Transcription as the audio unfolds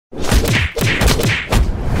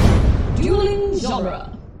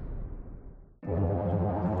genre.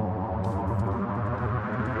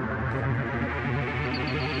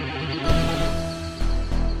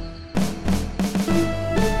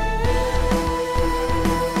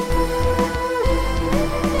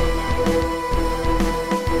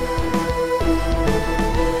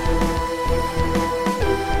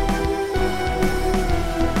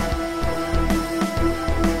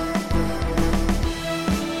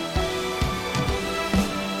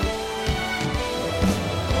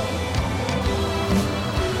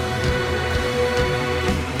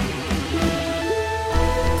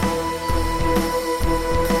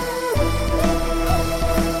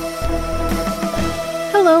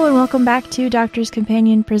 Welcome back to Doctor's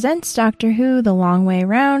Companion Presents Doctor Who, The Long Way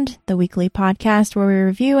Round, the weekly podcast where we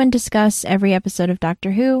review and discuss every episode of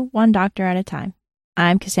Doctor Who, one doctor at a time.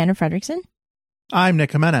 I'm Cassandra Fredrickson. I'm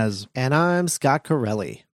Nick Jimenez. And I'm Scott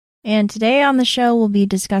Corelli. And today on the show, we'll be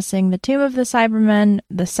discussing The Tomb of the Cybermen,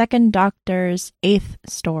 the second Doctor's 8th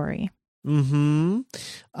story. A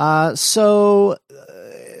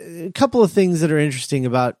couple of things that are interesting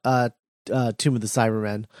about Tomb of the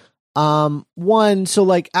Cybermen. One, so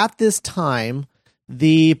like at this time,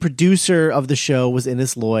 the producer of the show was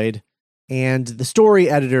Innes Lloyd, and the story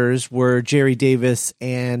editors were Jerry Davis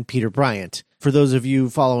and Peter Bryant. For those of you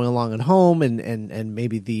following along at home, and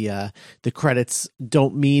maybe the credits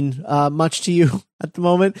don't mean much to you at the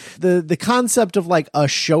moment, the concept of like a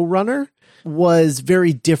showrunner was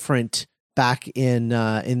very different back in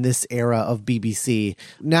this era of BBC.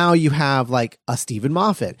 Now you have like a Stephen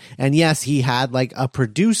Moffat, and yes, he had like a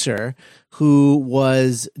producer who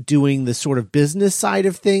was doing the sort of business side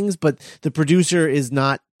of things, but the producer is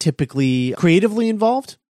not typically creatively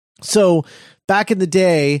involved. So back in the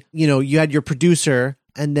day, you know, you had your producer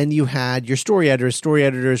and then you had your story editors. Story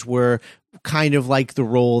editors were kind of like the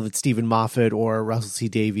role that Stephen Moffat or Russell T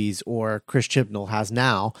Davies or Chris Chibnall has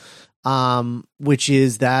now. Which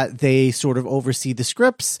is that they sort of oversee the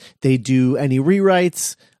scripts. They do any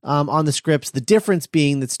rewrites on the scripts. The difference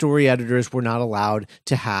being that story editors were not allowed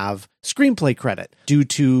to have screenplay credit due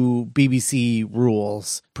to BBC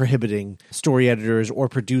rules prohibiting story editors or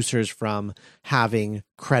producers from having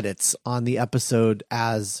credits on the episode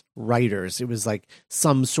as writers. It was like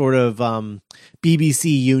some sort of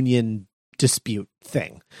BBC union dispute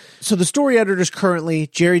thing. So the story editors currently,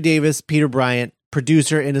 Jerry Davis, Peter Bryant,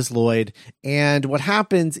 producer Innes Lloyd. And what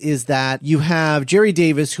happens is that you have Jerry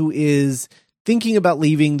Davis, who is thinking about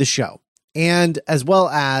leaving the show, and as well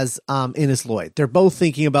as Innes Lloyd. They're both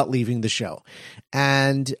thinking about leaving the show.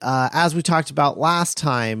 And as we talked about last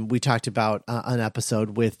time, we talked about an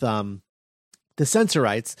episode with the censor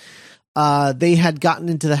rights. They had gotten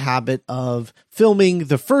into the habit of filming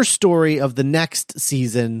the first story of the next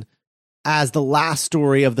season as the last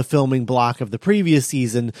story of the filming block of the previous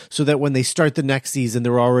season, so that when they start the next season,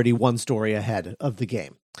 they're already one story ahead of the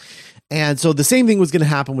game. And so the same thing was going to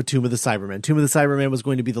happen with Tomb of the Cybermen. Tomb of the Cybermen was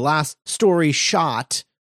going to be the last story shot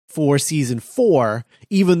for season 4,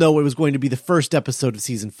 even though it was going to be the first episode of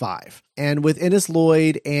season 5. And with Innes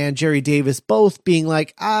Lloyd and Jerry Davis both being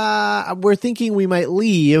like, we're thinking we might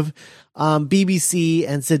leave, BBC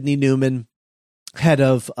and Sidney Newman, head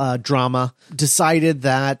of drama, decided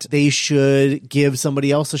that they should give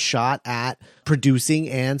somebody else a shot at producing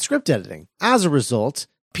and script editing. As a result,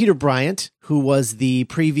 Peter Bryant, who was the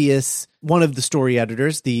previous one of the story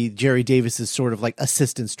editors, the Jerry Davis's sort of like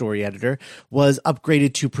assistant story editor, was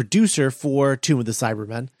upgraded to producer for Tomb of the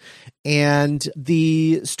Cybermen. And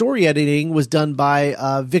the story editing was done by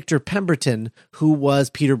Victor Pemberton, who was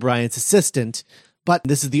Peter Bryant's assistant. But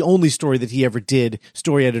this is the only story that he ever did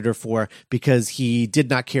story editor for, because he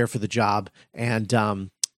did not care for the job and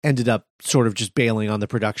ended up sort of just bailing on the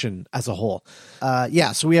production as a whole.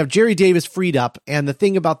 So we have Jerry Davis freed up. And the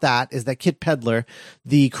thing about that is that Kit Pedler,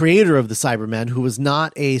 the creator of the Cybermen, who was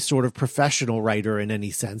not a sort of professional writer in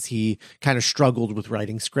any sense, he kind of struggled with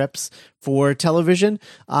writing scripts for television,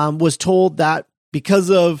 was told that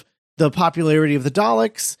because of the popularity of the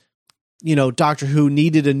Daleks, you know, Doctor Who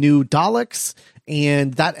needed a new Daleks,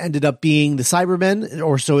 and that ended up being the Cybermen,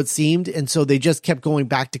 or so it seemed. And so they just kept going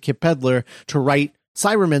back to Kit Pedler to write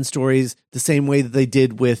Cybermen stories the same way that they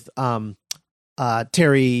did with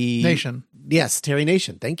Terry Nation. Yes, Terry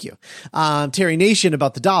Nation. Thank you. Terry Nation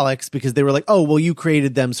about the Daleks, because they were like, oh, well, you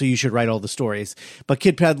created them, so you should write all the stories. But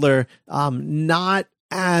Kit Pedler, not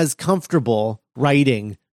as comfortable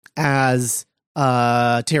writing as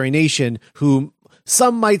Terry Nation, who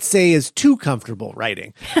some might say is too comfortable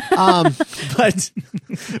writing. But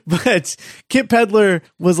Kit Pedler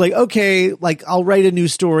was like, okay, like I'll write a new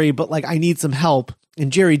story, but like I need some help.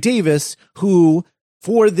 And Jerry Davis, who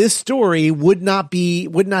for this story would not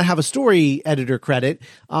have a story editor credit,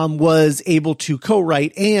 was able to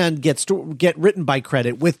co-write and get written by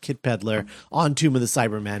credit with Kit Pedler on Tomb of the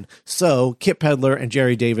Cybermen. So Kit Pedler and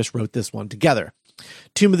Jerry Davis wrote this one together.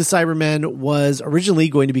 Tomb of the Cybermen was originally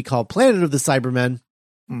going to be called Planet of the Cybermen,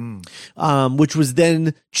 which was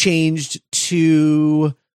then changed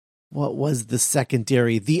to, what was the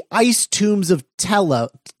secondary? The Ice Tombs of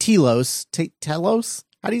Telos. Telos?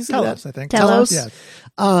 How do you say Telos, that? I think. Telos. Yeah.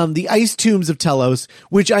 The Ice Tombs of Telos,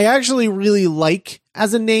 which I actually really like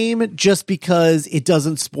as a name just because it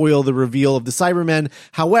doesn't spoil the reveal of the Cybermen.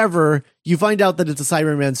 However, you find out that it's a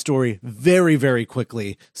Cyberman story very, very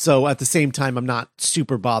quickly. So at the same time, I'm not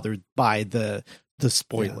super bothered by the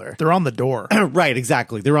spoiler. Yeah, they're on the door. Right,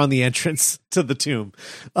 exactly. They're on the entrance to the tomb.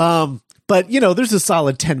 But, there's a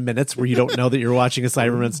solid 10 minutes where you don't know that you're watching a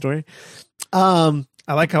Cyberman story.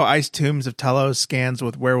 I like how Ice Tombs of Telos scans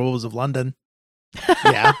with Werewolves of London.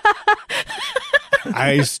 Yeah.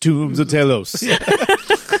 Ice Tombs of Telos.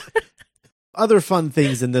 Other fun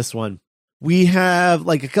things in this one. We have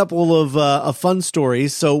like a couple of fun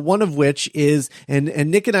stories. So one of which is, and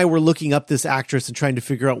Nick and I were looking up this actress and trying to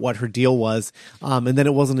figure out what her deal was. And then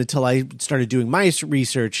it wasn't until I started doing my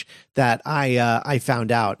research that I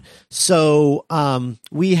found out. So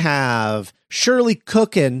we have Shirley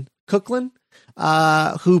Cooklin,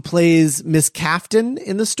 who plays Miss Cafton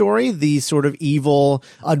in the story, the sort of evil,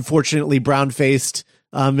 unfortunately brown-faced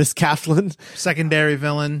Miss Cafton. Secondary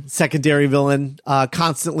villain,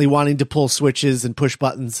 constantly wanting to pull switches and push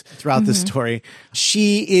buttons throughout the story.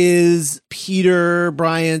 She is Peter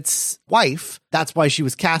Bryant's wife. That's why she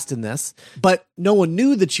was cast in this. But no one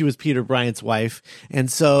knew that she was Peter Bryant's wife.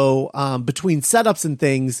 And so between setups and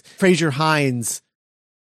things, Fraser Hines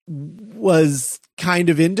was kind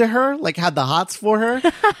of into her, like had the hots for her.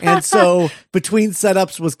 And so between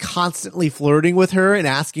setups was constantly flirting with her and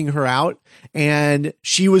asking her out. And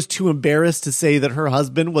she was too embarrassed to say that her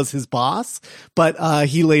husband was his boss. But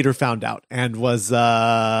he later found out and was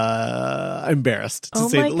embarrassed, to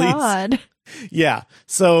say the least. Oh my God. Yeah.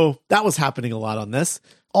 So that was happening a lot on this.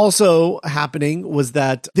 Also happening was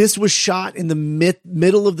that this was shot in the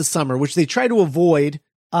middle of the summer, which they tried to avoid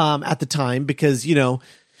at the time because,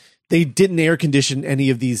 they didn't air condition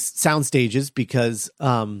any of these sound stages because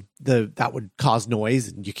that would cause noise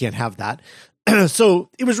and you can't have that. So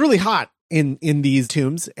it was really hot in these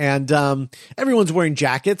tombs, and everyone's wearing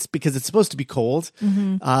jackets because it's supposed to be cold,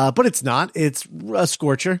 but it's not. It's a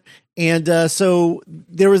scorcher. And so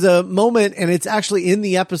there was a moment, and it's actually in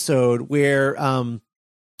the episode where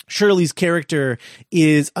Shirley's character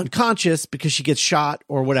is unconscious because she gets shot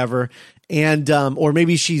or whatever. And, or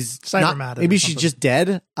maybe she's not, maybe she's just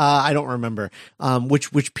dead. I don't remember,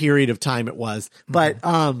 which period of time it was, but,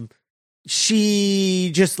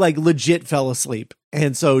 she just like legit fell asleep.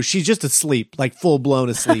 And so she's just asleep, like full blown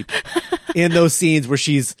asleep in those scenes where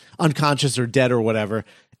she's unconscious or dead or whatever.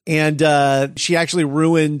 And, she actually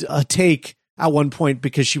ruined a take at one point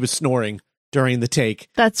because she was snoring during the take.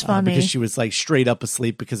 That's funny. Because she was like straight up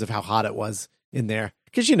asleep because of how hot it was in there.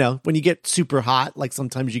 Because, when you get super hot, like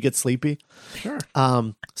sometimes you get sleepy. Sure.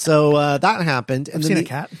 So that happened. And I've seen a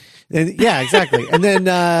cat. Yeah, exactly. And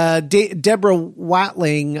then Deborah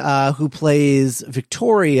Watling, who plays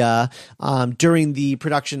Victoria, during the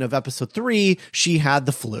production of episode 3, she had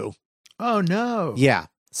the flu. Oh, no. Yeah.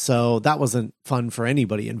 So that wasn't fun for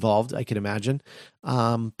anybody involved, I can imagine.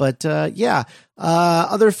 Other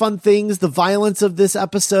fun things, the violence of this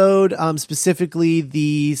episode, specifically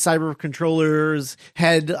the cyber controller's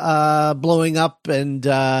head blowing up and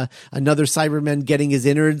another Cyberman getting his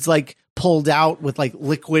innards like pulled out with like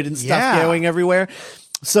liquid and stuff going everywhere.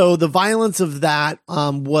 So the violence of that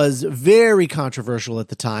was very controversial at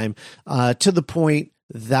the time, to the point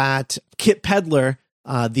that Kit Pedler,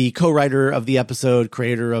 the co-writer of the episode,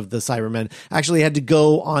 creator of the Cybermen, actually had to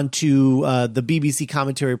go onto the BBC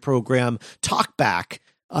commentary program Talkback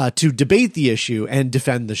to debate the issue and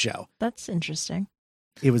defend the show. That's interesting.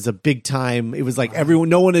 It was a big time. It was like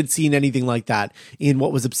no one had seen anything like that in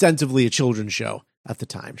what was ostensibly a children's show at the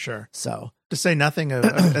time. Sure. So to say nothing of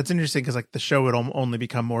that's interesting because like the show would only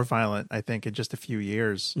become more violent, I think, in just a few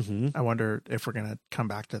years. I wonder if we're gonna come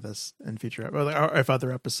back to this in future, or if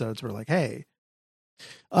other episodes were like, hey.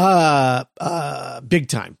 Big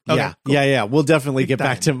time. Okay, yeah. Cool. Yeah. We'll definitely get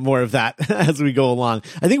back to more of that as we go along.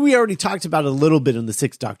 I think we already talked about it a little bit in the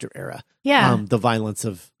Sixth Doctor era. Yeah. The violence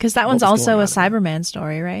of, because that one's also a Cyberman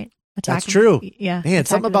story, right? That's true. Yeah. Man,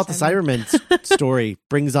 something about the Cyberman story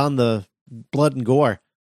brings on the blood and gore.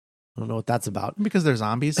 I don't know what that's about. Because they're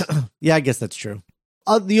zombies. Yeah, I guess that's true.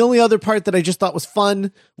 The only other part that I just thought was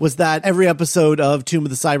fun was that every episode of Tomb of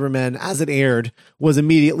the Cybermen, as it aired, was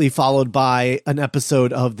immediately followed by an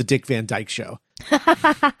episode of The Dick Van Dyke Show.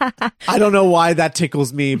 I don't know why that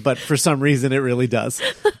tickles me, but for some reason it really does.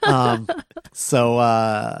 Yeah. So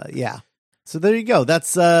there you go.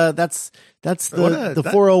 That's the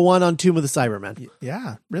 401 on Tomb of the Cybermen.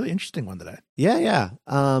 Yeah, really interesting one today. Yeah.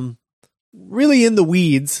 Really in the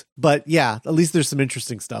weeds, but yeah, at least there's some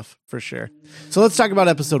interesting stuff for sure. So let's talk about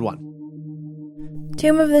episode 1.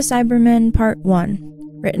 Tomb of the Cybermen Part 1.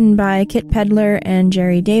 Written by Kit Pedler and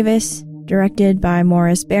Jerry Davis. Directed by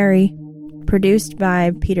Morris Berry. Produced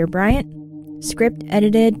by Peter Bryant. Script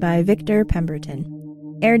edited by Victor Pemberton.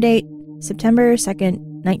 Air date September 2nd,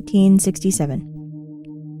 1967.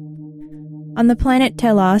 On the planet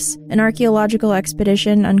Telos, an archaeological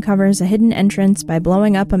expedition uncovers a hidden entrance by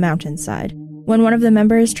blowing up a mountainside. When one of the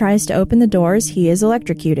members tries to open the doors, he is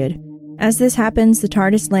electrocuted. As this happens, the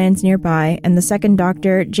TARDIS lands nearby, and the second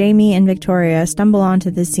Doctor, Jamie, and Victoria stumble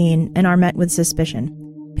onto the scene and are met with suspicion.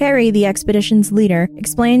 Perry, the expedition's leader,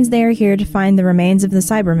 explains they are here to find the remains of the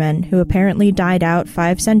Cybermen, who apparently died out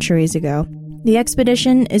 5 centuries ago. The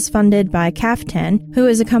expedition is funded by Kaftan, who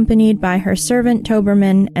is accompanied by her servant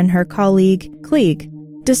Toberman and her colleague Klieg.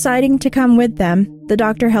 Deciding to come with them, the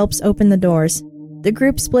Doctor helps open the doors. The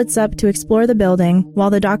group splits up to explore the building,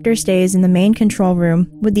 while the Doctor stays in the main control room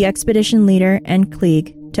with the expedition leader and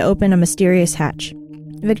Klieg to open a mysterious hatch.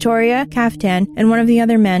 Victoria, Kaftan, and one of the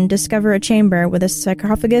other men discover a chamber with a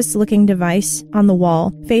sarcophagus-looking device on the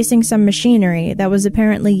wall, facing some machinery that was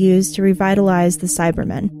apparently used to revitalize the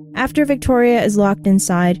Cybermen. After Victoria is locked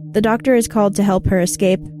inside, the Doctor is called to help her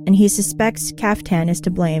escape, and he suspects Kaftan is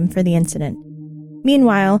to blame for the incident.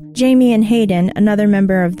 Meanwhile, Jamie and Hayden, another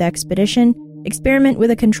member of the expedition, experiment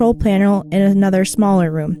with a control panel in another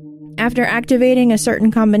smaller room. After activating a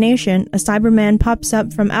certain combination, a Cyberman pops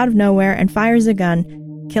up from out of nowhere and fires a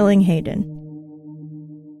gun, killing Hayden.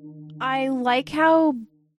 I like how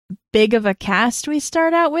big of a cast we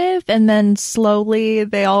start out with, and then slowly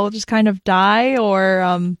they all just kind of die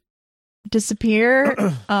or disappear.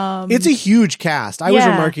 It's a huge cast. I was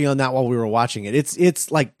remarking on that while we were watching it.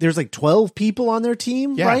 It's like there's like 12 people on their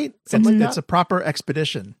team, right? Something like that. It's a proper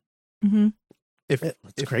expedition. Mm-hmm.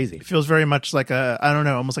 It's crazy. It feels very much like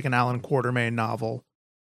almost like an Alan Quartermain novel,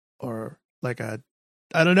 or like I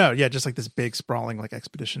don't know. Yeah, just like this big sprawling like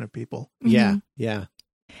expedition of people. Yeah, yeah.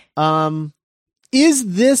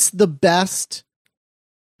 Is this the best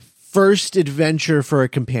first adventure for a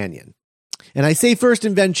companion? And I say first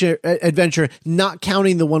adventure, not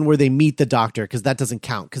counting the one where they meet the Doctor, because that doesn't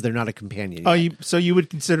count because they're not a companion. Oh, so you would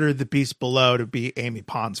consider The Beast Below to be Amy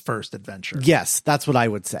Pond's first adventure? Yes, that's what I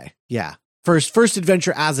would say. Yeah, first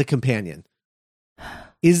adventure as a companion.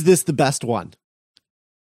 Is this the best one?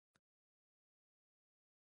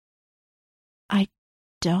 I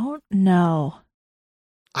don't know.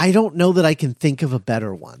 I don't know that I can think of a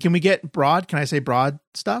better one. Can we get broad? Can I say broad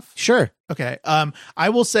stuff? Sure. Okay. I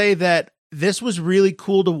will say that this was really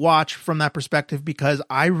cool to watch from that perspective, because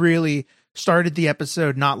I really started the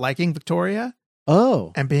episode not liking Victoria.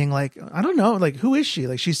 Oh. And being like, I don't know, like, who is she?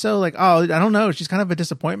 Like, she's so like, oh, I don't know. She's kind of a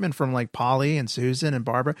disappointment from like Polly and Susan and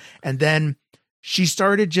Barbara. And then she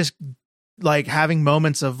started just like having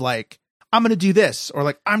moments of like, I'm going to do this, or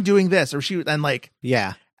like, I'm doing this, or and like,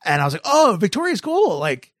 yeah. And I was like, oh, Victoria's cool.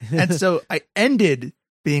 Like, and so I ended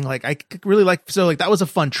being like, I really like, so like, that was a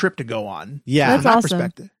fun trip to go on. Yeah. That's from that awesome.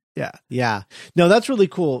 Perspective. Yeah. Yeah. No, that's really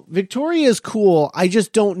cool. Victoria is cool. I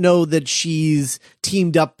just don't know that she's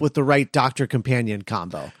teamed up with the right Doctor companion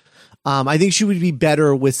combo. I think she would be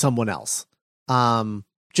better with someone else.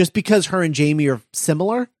 Just because her and Jamie are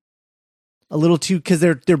similar a little too, because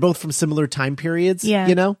they're both from similar time periods,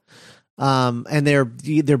 you know? And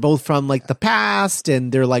they're both from like the past,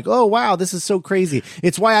 and they're like, oh wow, this is so crazy.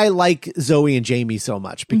 It's why I like Zoe and Jamie so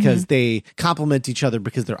much, because they complement each other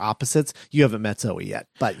because they're opposites. You haven't met Zoe yet,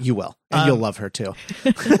 but you will, and you'll love her too.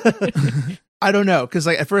 I don't know, because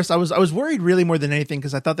like at first I was worried really more than anything,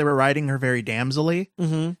 because I thought they were writing her very damselly,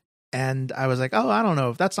 and I was like, oh, I don't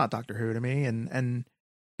know if that's not Doctor Who to me, and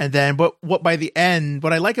then what by the end,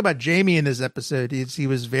 what I like about Jamie in this episode is he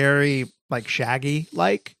was very like Shaggy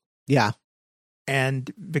like. Yeah.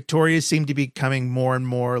 And Victoria seemed to be becoming more and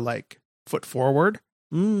more like foot forward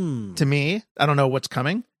to me. I don't know what's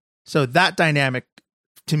coming. So that dynamic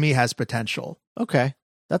to me has potential. Okay.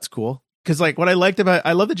 That's cool. Because like what I love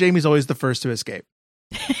that Jamie's always the first to escape.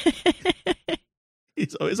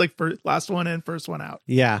 He's always like last one in, first one out.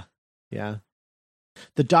 Yeah. Yeah.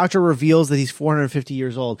 The Doctor reveals that he's 450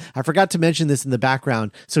 years old. I forgot to mention this in the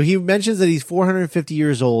background. So he mentions that he's 450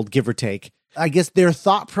 years old, give or take. I guess their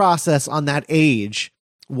thought process on that age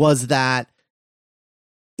was that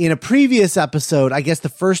in a previous episode, I guess the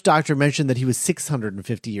first Doctor mentioned that he was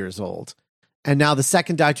 650 years old. And now the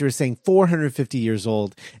second Doctor is saying 450 years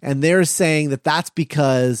old. And they're saying that that's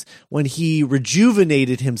because when he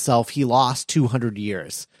rejuvenated himself, he lost 200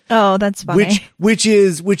 years. Oh, that's funny. Which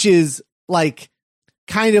is like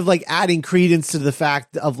kind of like adding credence to the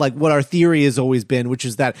fact of like what our theory has always been, which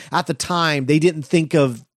is that at the time they didn't think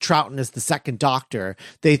of Troughton as the second Doctor.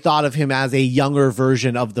 They thought of him as a younger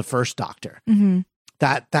version of the first Doctor. Mm-hmm.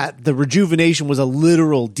 That the rejuvenation was a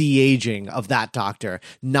literal de-aging of that Doctor,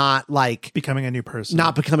 not like becoming a new person.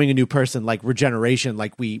 Not becoming a new person, like regeneration,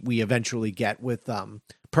 like we eventually get with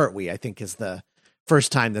Pertwee, I think is the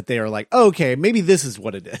first time that they are like, oh, okay, maybe this is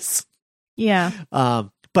what it is. Yeah.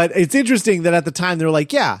 But it's interesting that at the time they're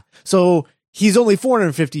like, yeah, so he's only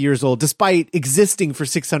 450 years old, despite existing for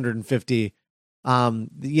 650.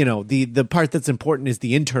 The part that's important is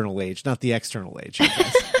the internal age, not the external age, I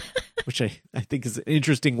guess. Which I think is an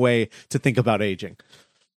interesting way to think about aging.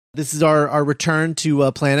 This is our return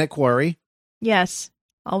to Planet Quarry. Yes.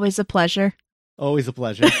 Always a pleasure. Always a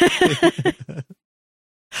pleasure.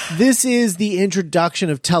 This is the introduction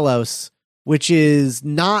of Telos, which is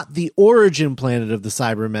not the origin planet of the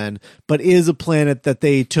Cybermen, but is a planet that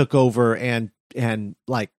they took over and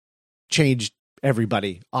like changed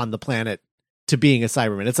everybody on the planet to being a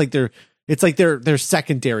Cyberman. It's like their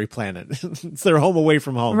secondary planet. It's their home away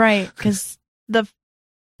from home. Right, because the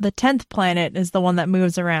 10th planet is the one that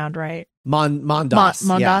moves around, right? Mondas.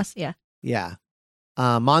 Mondas, yeah. Yeah.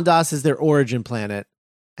 Mondas is their origin planet.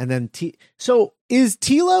 And then so is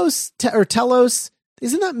Telos,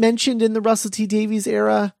 isn't that mentioned in the Russell T Davies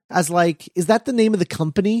era as like, is that the name of the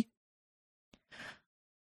company?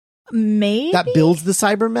 Maybe. That builds the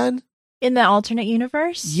Cybermen? In the alternate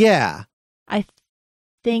universe? Yeah. I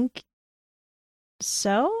think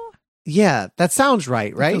so. Yeah, that sounds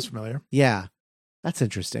right? That feels familiar. Yeah. That's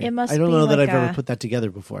interesting. It must I don't be know that like I've ever put that together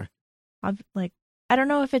before. I don't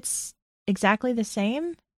know if it's exactly the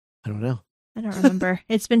same. I don't know. I don't remember.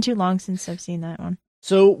 It's been too long since I've seen that one.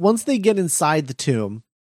 So once they get inside the tomb,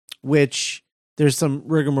 which there's some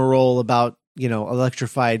rigmarole about,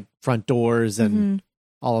 electrified front doors and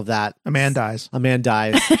all of that. A man dies.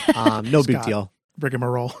 No big deal.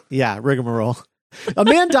 Rigmarole. Yeah, rigmarole. A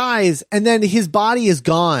man dies, and then his body is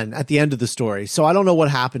gone at the end of the story. So I don't know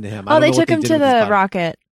what happened to him. Oh, they took him to the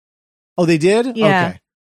rocket. Oh, they did? Yeah. Okay.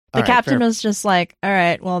 The captain was just like, all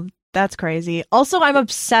right, well, that's crazy. Also, I'm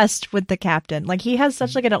obsessed with the captain. Like, he has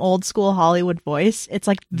such like an old school Hollywood voice. It's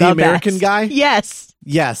like the American best. guy? Yes.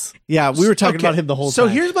 Yes. Yeah, we were talking about him the whole time. So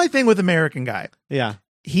here's my thing with American guy. Yeah.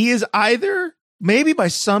 He is either, maybe by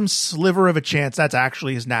some sliver of a chance, that's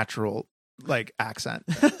actually his natural, like, accent.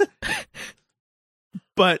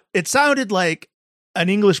 But it sounded like an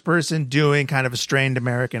English person doing kind of a strained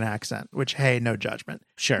American accent, which, hey, no judgment.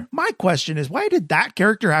 Sure. My question is, why did that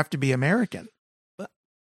character have to be American?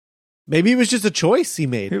 Maybe it was just a choice he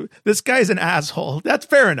made. This guy's an asshole. That's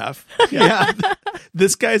fair enough. Yeah.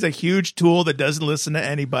 This guy's a huge tool that doesn't listen to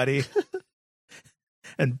anybody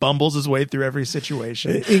and bumbles his way through every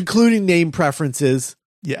situation, including name preferences.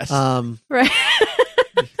 Yes. Right.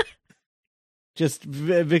 Just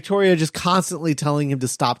Victoria just constantly telling him to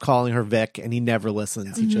stop calling her Vic, and he never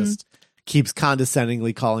listens. He just keeps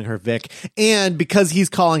condescendingly calling her Vic. And because he's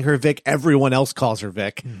calling her Vic, everyone else calls her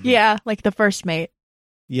Vic. Yeah, like the first mate.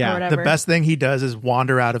 Yeah. The best thing he does is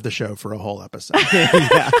wander out of the show for a whole episode.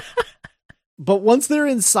 Yeah. But once they're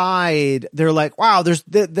inside, they're like, wow,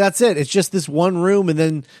 that's it. It's just this one room, and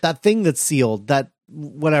then that thing that's sealed, that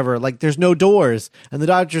whatever, like there's no doors. And the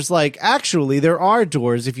doctor's like, actually, there are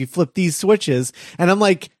doors if you flip these switches. And I'm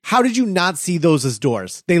like, how did you not see those as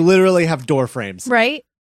doors? They literally have door frames. Right?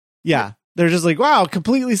 Yeah. They're just like, wow,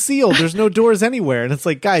 completely sealed. There's no doors anywhere. And it's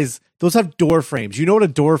like, guys, those have door frames. You know what a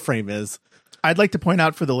door frame is. I'd like to point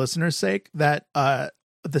out for the listeners' sake that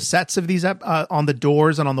the sets of these on the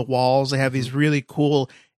doors and on the walls, they have these really cool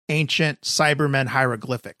ancient Cybermen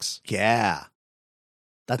hieroglyphics. Yeah.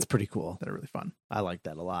 That's pretty cool. That are really fun. I like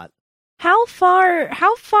that a lot. How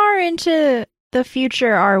far into the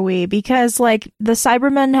future are we? Because like the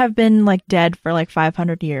Cybermen have been like dead for like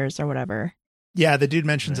 500 years or whatever. Yeah, the dude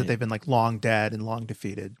mentions that they've been like long dead and long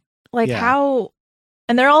defeated. Like how,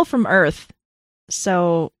 and they're all from Earth.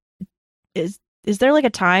 So is there like a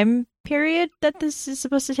time period that this is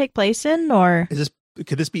supposed to take place in, or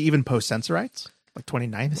could this be even post Sensorites, like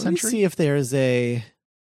 29th century? Let me see if there is a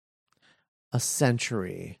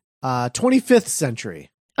century. 25th century.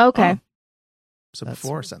 Okay. So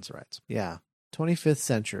before Sensorites. Yeah. 25th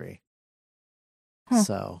century. Huh.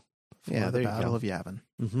 So before the Battle of Yavin.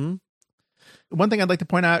 Mm-hmm. One thing I'd like to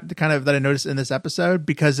point out that I noticed in this episode,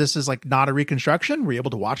 because this is like not a reconstruction, we're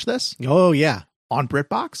able to watch this. Oh, yeah. On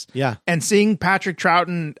BritBox. Yeah. And seeing Patrick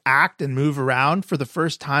Troughton act and move around for the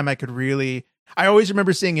first time, I always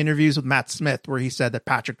remember seeing interviews with Matt Smith where he said that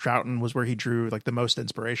Patrick Troughton was where he drew like the most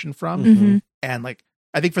inspiration from. Mm-hmm. And like,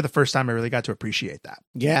 I think for the first time, I really got to appreciate that.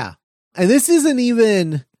 Yeah. And this isn't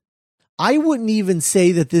even, I wouldn't even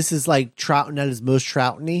say that this is like Troughton at his most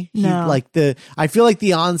Troughton-y. No. I feel like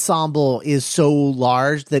the ensemble is so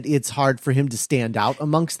large that it's hard for him to stand out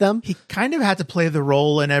amongst them. He kind of had to play the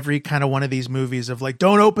role in every kind of one of these movies of like,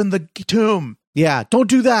 don't open the tomb. Yeah. Don't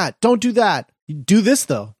do that. Don't do that. Do this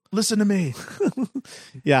though. Listen to me.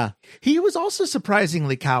 Yeah. He was also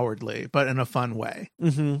surprisingly cowardly, but in a fun way.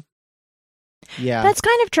 Mm-hmm. Yeah. That's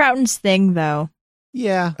kind of Troughton's thing, though.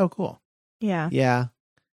 Yeah. Oh, cool. Yeah. Yeah.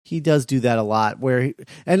 He does do that a lot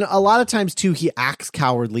and a lot of times too, he acts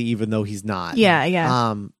cowardly even though he's not. Yeah.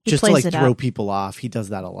 Yeah. Just to like throw people off. He does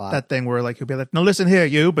that a lot. That thing where like, he'll be like, no, listen here,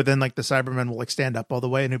 you. But then like the Cybermen will like stand up all the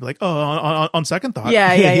way and he'll be like, oh, on second thought.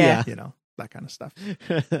 Yeah. Yeah. You know, that kind of stuff.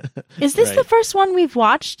 Is this the first one we've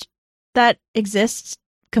watched that exists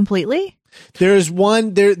completely? There's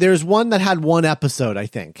one that had one episode, I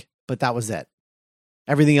think, but that was it.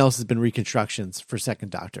 Everything else has been reconstructions for Second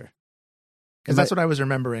Doctor. Because that's what I was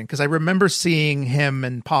remembering. Because I remember seeing him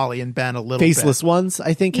and Polly and Ben a little Faceless bit. Ones,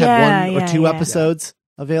 I think, had one or two episodes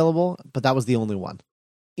available, but that was the only one.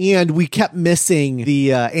 And we kept missing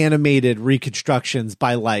the animated reconstructions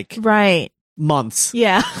by like months.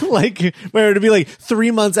 Yeah. Like where it'd be like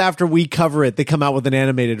 3 months after we cover it, they come out with an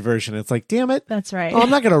animated version. It's like, damn it. That's right. Oh,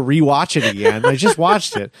 I'm not going to rewatch it again. I just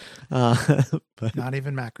watched it. But not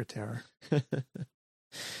even Macra Terror.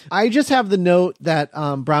 I just have the note that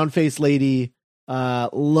brown-faced lady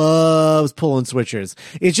loves pulling switchers.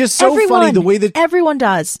 It's just so funny the way that everyone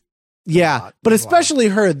does. Yeah, but especially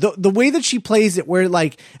her, the way that she plays it, where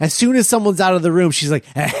like as soon as someone's out of the room, she's like,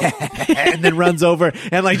 and then runs over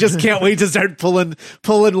and like just can't wait to start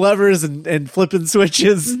pulling levers and flipping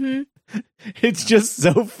switches. Mm-hmm. It's just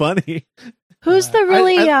so funny. Who's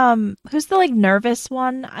the who's the like nervous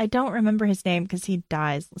one? I don't remember his name because he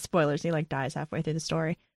dies. Spoilers, he like dies halfway through the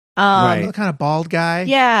story. Right. The kind of bald guy.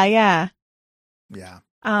 Yeah.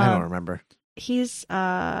 I don't remember. He's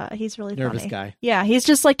really nervous funny. Guy. Yeah, he's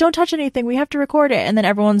just like, don't touch anything. We have to record it, and then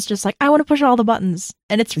everyone's just like, I want to push all the buttons,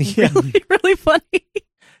 and it's really really funny.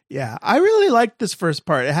 Yeah, I really liked this first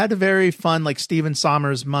part. It had a very fun like Stephen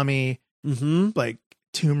Sommers Mummy, like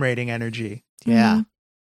tomb raiding energy. Yeah. Mm-hmm.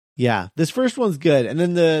 Yeah, this first one's good, and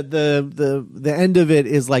then the end of it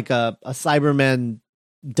is like a Cybermen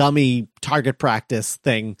dummy target practice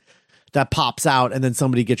thing that pops out, and then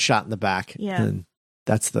somebody gets shot in the back. Yeah, and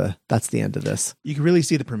that's the end of this. You can really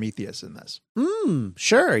see the Prometheus in this.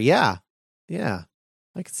 Sure, yeah, I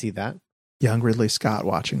could see that. Young Ridley Scott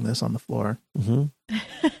watching this on the floor,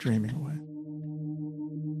 dreaming away.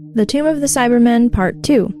 The Tomb of the Cybermen, Part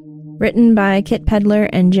 2. Written by Kit Pedler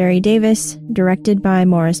and Jerry Davis, directed by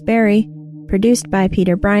Morris Berry, produced by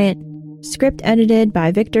Peter Bryant, script edited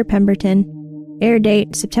by Victor Pemberton, air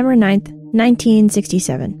date September 9th,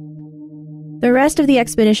 1967. The rest of the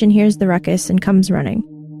expedition hears the ruckus and comes running.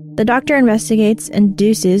 The Doctor investigates and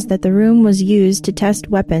deduces that the room was used to test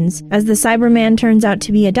weapons, as the Cyberman turns out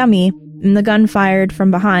to be a dummy, and the gun fired from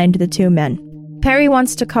behind the two men. Perry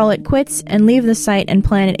wants to call it quits and leave the site and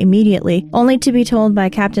planet immediately, only to be told by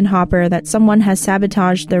Captain Hopper that someone has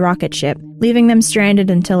sabotaged the rocket ship, leaving them stranded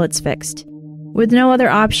until it's fixed. With no other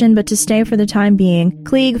option but to stay for the time being,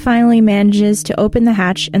 Klieg finally manages to open the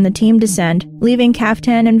hatch and the team descend, leaving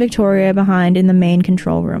Kaftan and Victoria behind in the main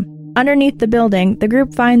control room. Underneath the building, the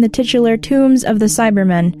group find the titular Tombs of the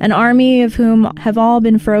Cybermen, an army of whom have all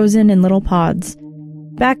been frozen in little pods.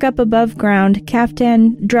 Back up above ground,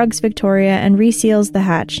 Kaftan drugs Victoria and reseals the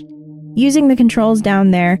hatch. Using the controls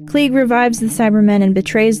down there, Klieg revives the Cybermen and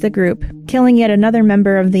betrays the group, killing yet another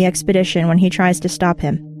member of the expedition when he tries to stop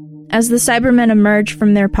him. As the Cybermen emerge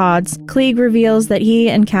from their pods, Klieg reveals that he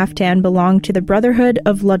and Kaftan belong to the Brotherhood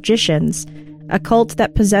of Logicians, a cult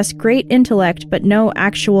that possess great intellect but no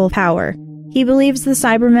actual power. He believes the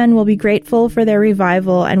Cybermen will be grateful for their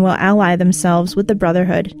revival and will ally themselves with the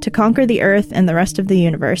Brotherhood to conquer the Earth and the rest of the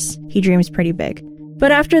universe. He dreams pretty big.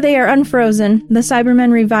 But after they are unfrozen, the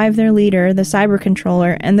Cybermen revive their leader, the Cyber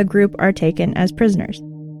Controller, and the group are taken as prisoners.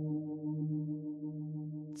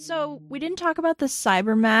 So, we didn't talk about the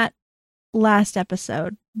Cybermat last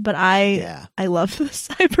episode, but I love the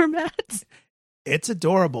Cybermats. It's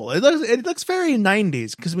adorable. It looks very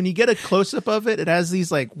 90s because when you get a close up of it, it has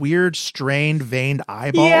these like weird, strained, veined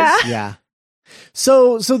eyeballs. Yeah.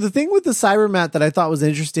 So the thing with the Cybermat that I thought was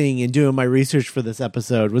interesting in doing my research for this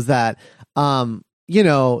episode was that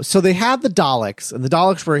So they had the Daleks, and the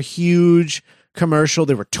Daleks were a huge commercial.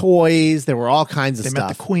 There were toys. There were all kinds of stuff. They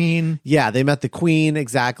met the Queen. Yeah, they met the Queen.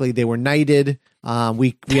 Exactly. They were knighted.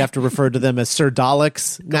 We have to refer to them as Sir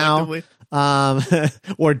Daleks now,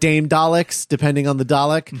 or Dame Daleks, depending on the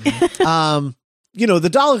Dalek. Mm-hmm. The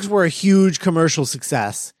Daleks were a huge commercial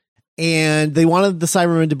success, and they wanted the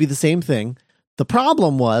Cybermen to be the same thing. The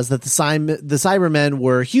problem was that the Cybermen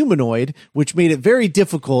were humanoid, which made it very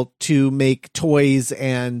difficult to make toys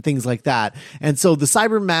and things like that. And so the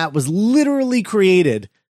Cybermat was literally created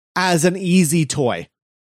as an easy toy.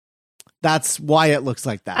 That's why it looks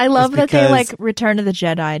like that. I love that they like Return of the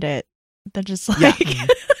Jedi'd it. They're just like...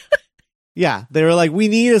 Yeah, they were like, we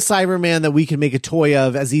need a Cyberman that we can make a toy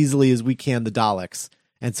of as easily as we can the Daleks.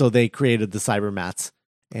 And so they created the Cybermats.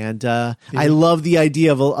 And I love the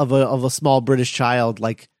idea of a small British child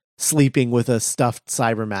like sleeping with a stuffed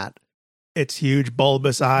Cybermat. Its huge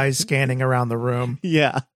bulbous eyes scanning around the room.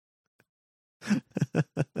 Yeah.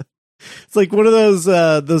 It's like one of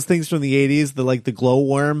those things from the 80s, the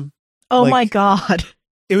glowworm. Oh my God.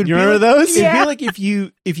 It would you remember those? It'd be like if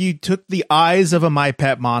you took the eyes of a My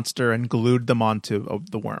Pet Monster and glued them onto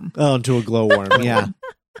the worm. Oh, onto a glowworm. Yeah.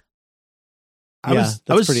 That's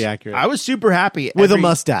pretty accurate. I was super happy with a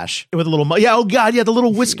mustache, with a little. Oh God, yeah, the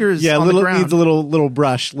little whiskers. Yeah, on the ground. Needs a little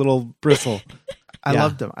brush, little bristle. I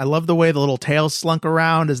loved them. I love the way the little tails slunk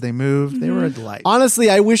around as they moved. They were a delight. Honestly,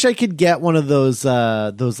 I wish I could get one of those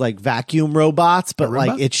like vacuum robots, but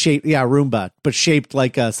like it's shaped, Roomba, but shaped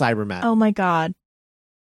like a Cyberman. Oh my God,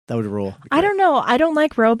 that would rule. I don't know. I don't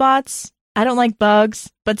like robots. I don't like bugs,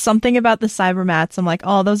 but something about the Cybermats, I'm like,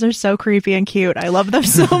 oh, those are so creepy and cute. I love them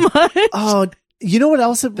so much. Oh. You know what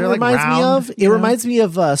else it reminds me of? It reminds me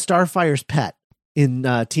of Starfire's pet in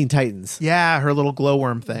Teen Titans. Yeah, her little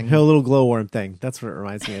glowworm thing. That's what it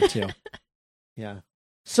reminds me of too. Yeah.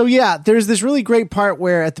 So yeah, there's this really great part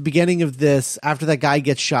where at the beginning of this, after that guy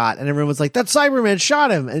gets shot, and everyone's like, that Cyberman shot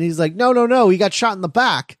him. And he's like, no, he got shot in the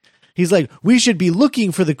back. He's like, we should be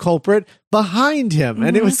looking for the culprit behind him. Mm-hmm.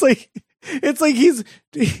 And it was like, it's like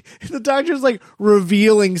the doctor's like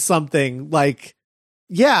revealing something like,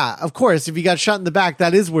 yeah, of course. If you got shot in the back,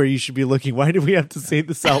 that is where you should be looking. Why do we have to say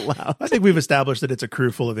this out loud? I think we've established that it's a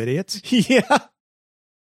crew full of idiots. Yeah.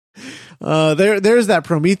 There's that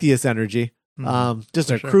Prometheus energy.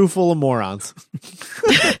 Just a crew full of morons.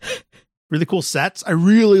 Really cool sets. I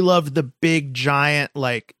really loved the big giant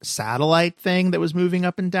like satellite thing that was moving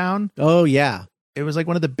up and down. Oh yeah. It was like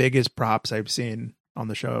one of the biggest props I've seen on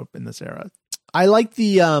the show in this era. I like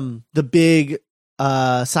the big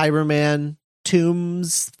Cyberman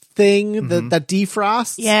tombs thing that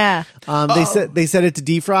defrosts. Yeah. They set it to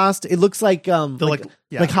defrost. It looks like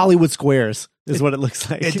like Hollywood Squares is what it looks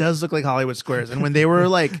like. It does look like Hollywood Squares. And when they were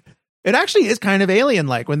like, it actually is kind of alien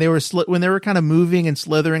like when they were kind of moving and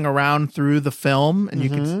slithering around through the film, and you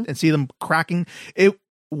could see them cracking. It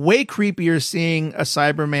way creepier seeing a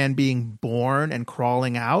Cyberman being born and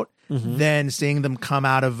crawling out than seeing them come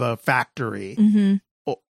out of a factory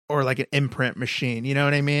or like an imprint machine. You know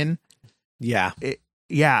what I mean? Yeah.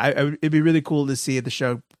 It'd be really cool to see the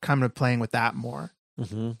show kind of playing with that more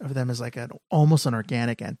of them as like almost an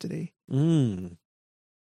organic entity. I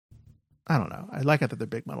don't know. I like it that they're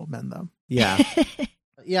big metal men though. Yeah.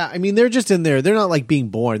 Yeah. I mean, they're just in there. They're not like being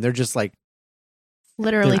born. They're just like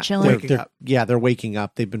literally chilling. They're waking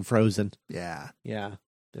up. They've been frozen. Yeah. Yeah.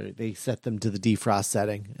 They set them to the defrost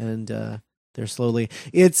setting, and they're slowly.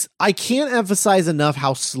 I can't emphasize enough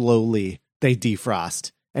how slowly they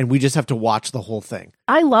defrost. And we just have to watch the whole thing.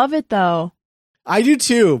 I love it though. I do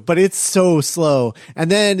too, but it's so slow. And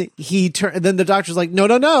then then the doctor's like, no,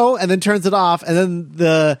 and then turns it off. And then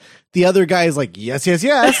the other guy is like, yes,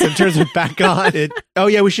 and turns it back on.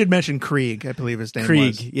 We should mention Krieg. I believe his name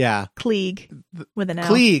was. Yeah. Klieg with an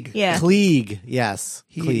L. Klieg. Yeah. Klieg. Yes.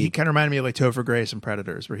 He kind of reminded me of like Topher Grace and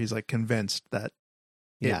Predators, where he's like convinced that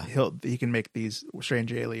he can make these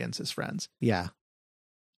strange aliens his friends. Yeah.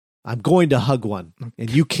 I'm going to hug one, and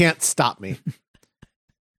you can't stop me.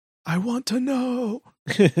 I want to know.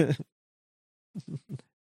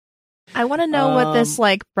 I want to know what this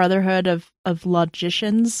like brotherhood of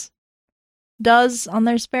logicians does on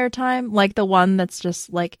their spare time. Like the one that's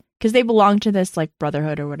just like, because they belong to this like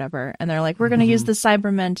brotherhood or whatever, and they're like, we're going to use the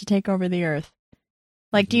Cybermen to take over the Earth.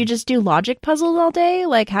 Like, do you just do logic puzzles all day?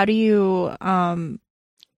 Like, how do you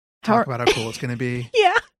talk about how cool it's going to be?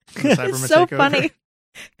 Yeah, it's so funny.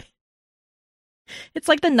 It's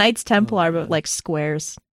like the Knights Templar, but like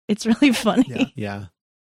squares. It's really funny. Yeah.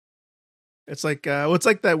 It's like it's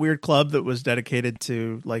like that weird club that was dedicated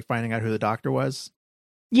to like finding out who the Doctor was.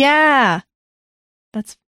 Yeah, I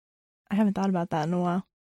haven't thought about that in a while.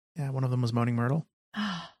 Yeah, one of them was Moaning Myrtle.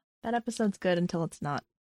 That episode's good until it's not.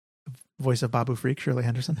 Voice of Babu Freak, Shirley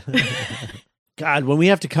Henderson. God, when we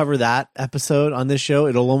have to cover that episode on this show,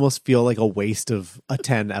 it'll almost feel like a waste of a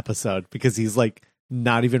 10 episode because he's like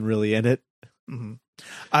not even really in it. Mm-hmm.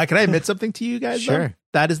 Can I admit something to you guys? Sure. Though?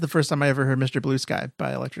 That is the first time I ever heard Mr. Blue Sky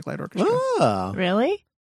by Electric Light Orchestra. Oh. Really?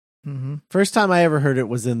 Mm-hmm. First time I ever heard it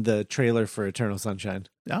was in the trailer for Eternal Sunshine.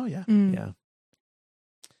 Oh, yeah. Yeah.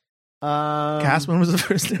 Cass, when was the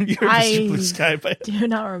first time you heard Mr. Blue Sky by? Do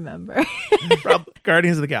not remember.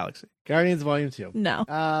 Guardians of the Galaxy. Guardians Volume 2.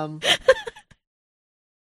 No.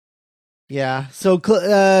 Yeah. So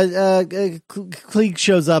Klieg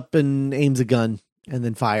shows up and aims a gun and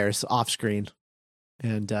then fires off screen.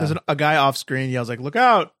 And there's a guy off screen yells like, "Look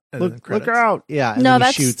out!" And then Look credits. out! Yeah. and No, then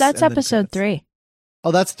he shoots, that's and then episode credits. 3. Oh,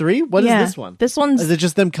 that's 3? What is this one? This one's Is it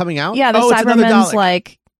just them coming out? yeah. The Oh, it's another Cybermen's Dalek.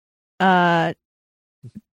 like,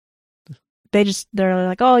 they're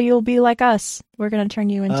like, oh, you'll be like us. We're gonna turn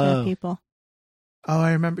you into people. Oh,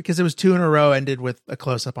 I remember because it was 2 in a row. Ended with a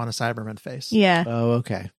close up on a Cyberman face. Yeah. Oh,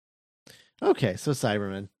 okay. Okay, so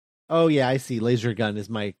Cybermen. Oh, yeah, I see. Laser gun is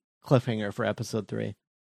my cliffhanger for episode 3.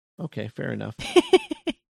 Okay, fair enough.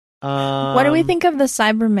 What do we think of the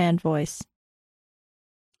Cyberman voice?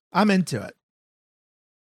 I'm into it.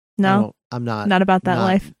 No, I'm not. not about that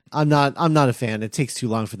life. I'm not a fan. It takes too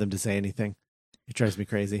long for them to say anything. It drives me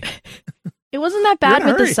crazy. It wasn't that You're bad in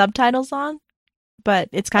a with the hurry. subtitles on, but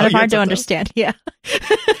it's kind Oh, of you hard had to subtitles? understand. Yeah.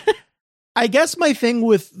 I guess my thing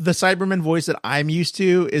with the Cyberman voice that I'm used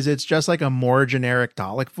to is it's just like a more generic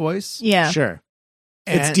Dalek voice. Yeah. Sure.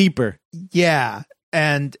 And- It's deeper. Yeah.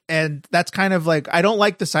 And that's kind of like, I don't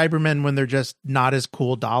like the Cybermen when they're just not as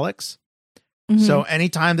cool Daleks. Mhm. So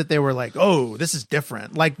anytime that they were like, oh, this is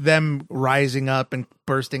different, like them rising up and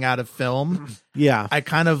bursting out of film, Yeah. I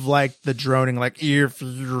kind of like the droning, like, if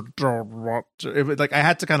you don't want to, it was like I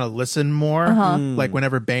had to kind of listen more, Uh-huh. like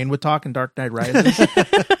whenever Bane would talk in Dark Knight Rises.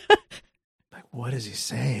 Like, what is he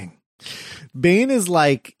saying? Bane is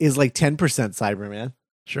like 10% Cyberman.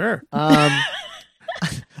 Sure.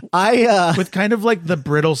 With With kind of like the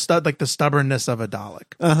brittle stuff, like the stubbornness of a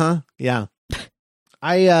Dalek. yeah.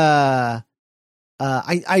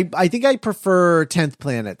 I think I prefer 10th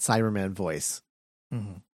Planet Cyberman voice.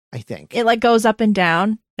 Mhm. I think. It like goes up and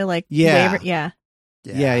down. It like Yeah. yeah.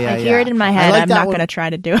 Yeah. I hear it in my head. like I'm that not one. gonna try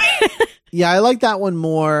to do it. Yeah, I like that one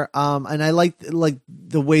more. And I like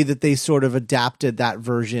the way that they sort of adapted that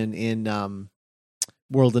version in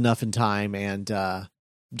World Enough in Time and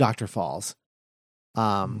Dr. Falls.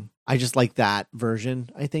 I just like that version,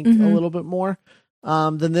 I think, a Mhm. little bit more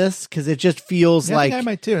than this, because it just feels Yeah, I like think I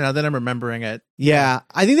might too. Now that I'm remembering it, yeah,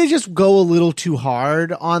 I think they just go a little too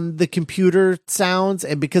hard on the computer sounds,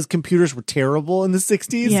 and because computers were terrible in the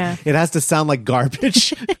 60s, Yeah. it has to sound like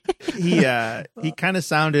garbage. he kind of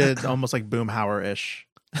sounded almost like Boomhauer-ish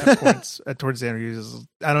at points towards the end. He was,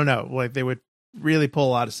 I don't know, like they would really pull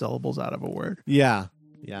a lot of syllables out of a word. Yeah.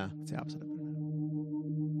 It's the opposite of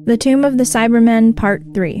it. The Tomb of the Cybermen Part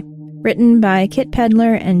 3. Written by Kit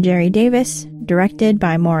Pedler and Jerry Davis. Directed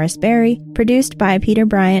by Morris Berry. Produced by Peter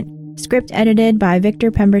Bryant. Script edited by Victor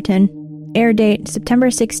Pemberton. Air date September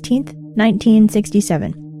 16th,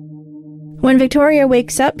 1967. When Victoria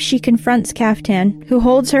wakes up, she confronts Kaftan, who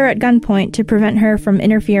holds her at gunpoint to prevent her from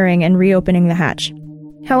interfering and reopening the hatch.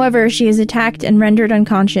 However, she is attacked and rendered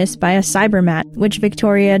unconscious by a cybermat, which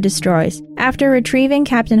Victoria destroys. After retrieving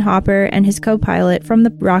Captain Hopper and his co-pilot from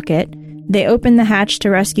the rocket, they open the hatch to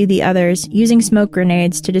rescue the others, using smoke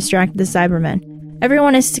grenades to distract the Cybermen.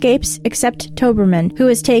 Everyone escapes except Toberman, who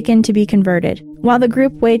is taken to be converted. While the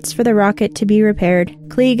group waits for the rocket to be repaired,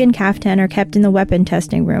 Klieg and Kaftan are kept in the weapon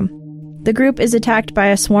testing room. The group is attacked by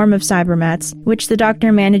a swarm of cybermats, which the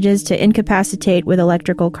Doctor manages to incapacitate with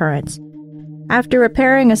electrical currents. After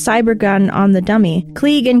repairing a cyber gun on the dummy,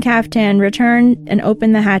 Klieg and Kaftan return and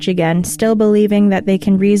open the hatch again, still believing that they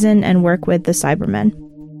can reason and work with the Cybermen.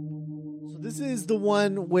 So this is the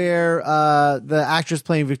one where the actress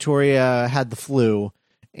playing Victoria had the flu,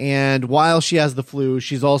 and while she has the flu,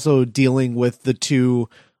 she's also dealing with the two,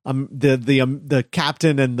 the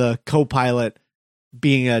captain and the co-pilot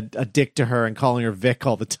being a dick to her and calling her Vic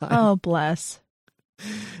all the time. Oh, bless.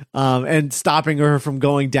 And stopping her from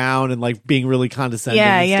going down and like being really condescending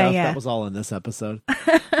and stuff. That was all in this episode.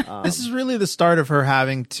 This is really the start of her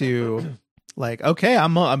having to, like, okay,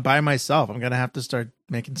 I'm by myself. I'm gonna have to start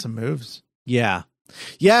making some moves. Yeah.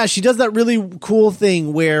 She does that really cool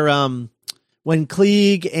thing where when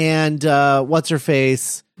Klieg and what's her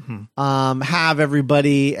face have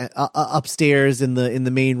everybody upstairs in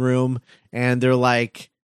the main room, and they're like,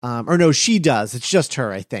 or no, she does. It's just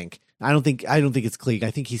her, I think. I don't think it's Klieg. I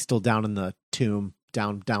think he's still down in the tomb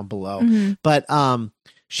down below. But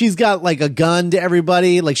she's got like a gun to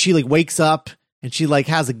everybody. Like she like wakes up and she like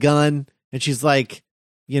has a gun and she's like,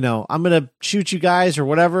 I'm going to shoot you guys or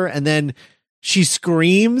whatever. And then she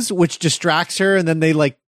screams, which distracts her. And then they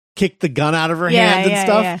like kick the gun out of her hand and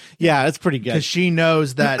stuff. Yeah, it's pretty good. Because she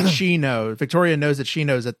knows that Victoria knows that she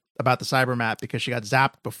knows about the cybermat because she got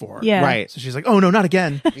zapped before. Yeah. Right. So she's like, oh no, not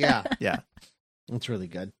again. Yeah. Yeah. It's really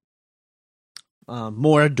good.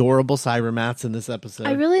 More adorable cybermats in this episode.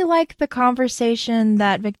 I really like the conversation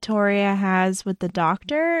that Victoria has with the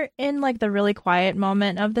doctor in like the really quiet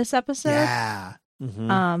moment of this episode. Yeah.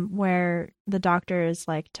 Where the doctor is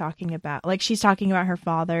like talking about, like she's talking about her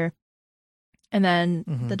father, and then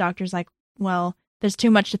the doctor's like, well, there's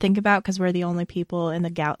too much to think about because we're the only people in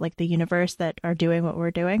the the universe that are doing what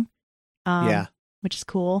we're doing. Which is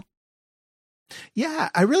cool. Yeah,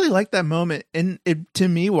 I really like that moment. And to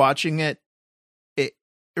me, watching it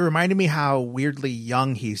reminded me how weirdly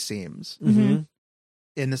young he seems in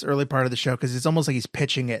this early part of the show, because it's almost like he's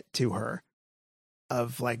pitching it to her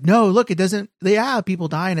of like, no, look, it doesn't, people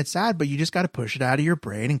die and it's sad, but you just got to push it out of your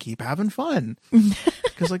brain and keep having fun.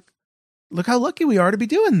 Because like, look how lucky we are to be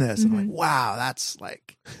doing this. I'm like, wow, that's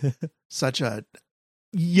like such a,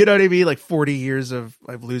 you know what I mean? Like 40 years of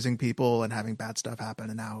losing people and having bad stuff happen.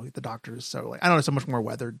 And now the doctor is so like, I don't know, so much more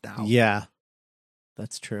weathered now. Yeah,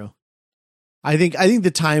 that's true. I think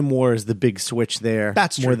the Time War is the big switch there.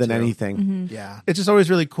 That's more true than too. anything. Yeah. It's just always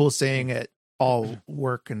really cool seeing it all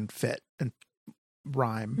work and fit and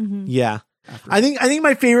rhyme. Yeah. I think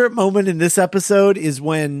my favorite moment in this episode is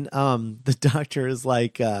when the doctor is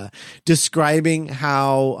like describing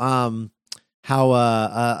how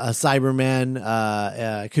a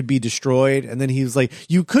Cyberman could be destroyed, and then he was like,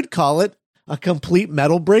 you could call it a complete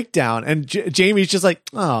metal breakdown, and Jamie's just like,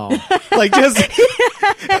 oh, like just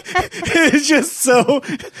it's just so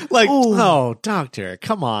like, oh, doctor,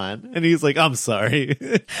 come on. And he's like, I'm sorry.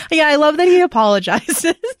 Yeah, I love that he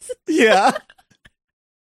apologizes. Yeah.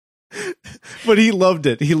 But he loved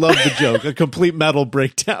it. He loved the joke. A complete metal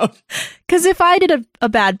breakdown. Because if I did a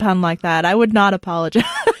bad pun like that, I would not apologize.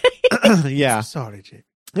 Yeah. Sorry, Jamie.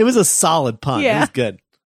 It was a solid pun. Yeah. It was good.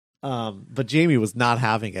 But Jamie was not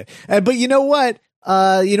having it. But you know what?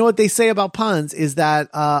 You know what they say about puns is that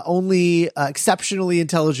only exceptionally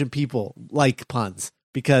intelligent people like puns,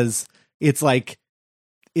 because it's like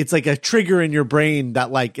a trigger in your brain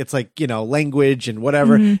that like, it's like, language and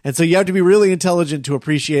whatever. And so you have to be really intelligent to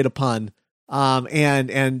appreciate a pun.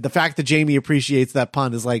 And the fact that Jamie appreciates that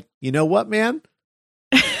pun is like, you know what, man?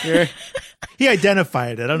 He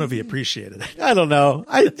identified it. I don't know if he appreciated it. I don't know.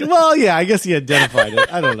 I guess he identified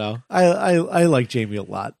it. I don't know. I like Jamie a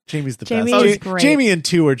lot. Jamie's the Jamie best. is great. Jamie and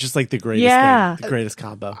 2 are just like the greatest thing, the greatest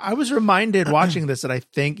combo. I was reminded watching this that I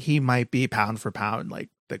think he might be pound for pound like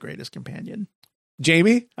the greatest companion.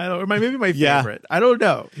 Jamie? I don't, or maybe my favorite. I don't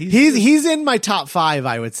know. He's in my top 5,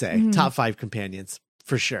 I would say. Top 5 companions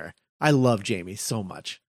for sure. I love Jamie so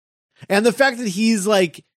much. And the fact that he's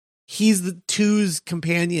the 2's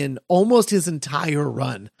companion almost his entire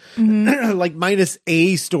run. Like minus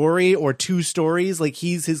a story or 2 stories, like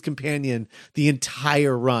he's his companion the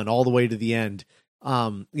entire run all the way to the end.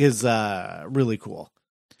 Is really cool.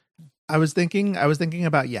 I was thinking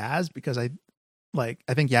about Yaz, because I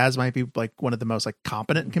think Yaz might be like one of the most like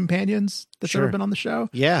competent companions that's ever been on the show.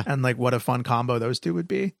 Yeah. And like what a fun combo those two would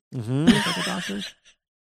be. Like the doctors.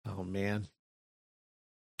 Oh man.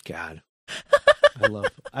 God.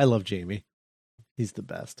 I love Jamie. He's the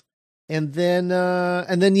best. And then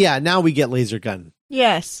yeah, now we get laser gun.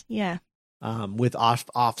 Yes, yeah. With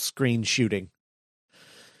off-screen shooting.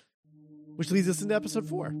 Which leads us into episode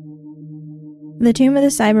 4. The Tomb of the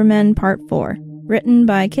Cybermen Part 4. Written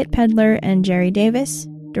by Kit Pedler and Jerry Davis.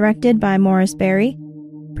 Directed by Morris Berry.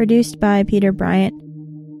 Produced by Peter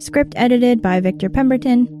Bryant. Script edited by Victor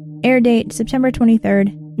Pemberton. Air date September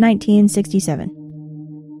 23rd, 1967.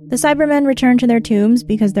 The Cybermen return to their tombs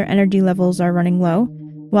because their energy levels are running low,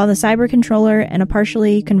 while the Cyber Controller and a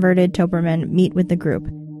partially converted Toberman meet with the group.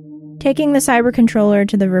 Taking the Cyber Controller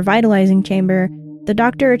to the revitalizing chamber, the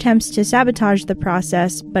Doctor attempts to sabotage the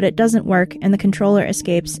process, but it doesn't work and the controller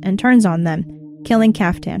escapes and turns on them, killing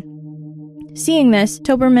Kaftan. Seeing this,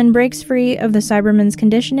 Toberman breaks free of the Cybermen's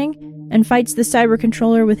conditioning and fights the Cyber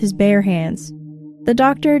Controller with his bare hands. The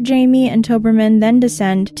Doctor, Jamie, and Toberman then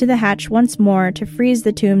descend to the hatch once more to freeze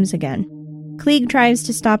the tombs again. Klieg tries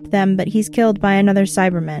to stop them, but he's killed by another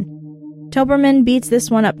Cyberman. Toberman beats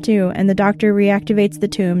this one up too, and the Doctor reactivates the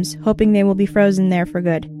tombs, hoping they will be frozen there for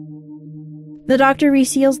good. The Doctor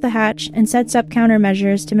reseals the hatch and sets up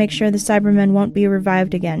countermeasures to make sure the Cybermen won't be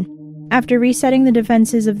revived again. After resetting the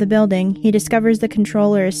defenses of the building, he discovers the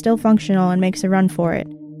controller is still functional and makes a run for it.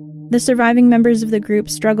 The surviving members of the group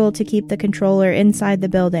struggle to keep the controller inside the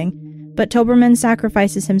building, but Toberman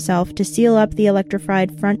sacrifices himself to seal up the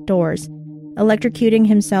electrified front doors, electrocuting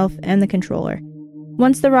himself and the controller.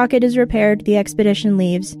 Once the rocket is repaired, the expedition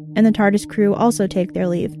leaves, and the TARDIS crew also take their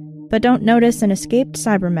leave, but don't notice an escaped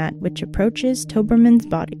Cybermat which approaches Toberman's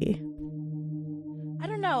body. I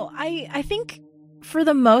don't know. I think for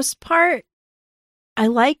the most part, I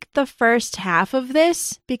like the first half of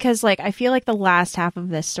this because, like, I feel like the last half of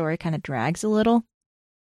this story kind of drags a little.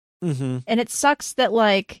 Mm-hmm. And it sucks that,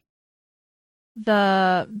 like,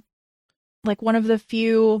 one of the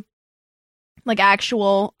few, like,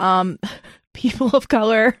 actual, people of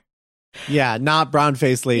color. Yeah, not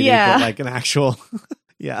brown-faced lady, Yeah. but, like, an actual...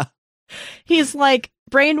 yeah. He's, like,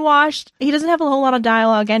 brainwashed. He doesn't have a whole lot of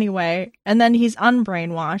dialogue anyway. And then he's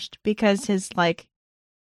unbrainwashed because his, like,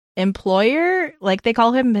 employer, like, they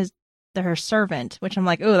call him her servant, which I'm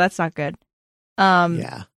like, oh, that's not good.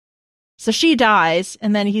 Yeah. So she dies,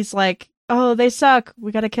 and then he's like, oh, they suck.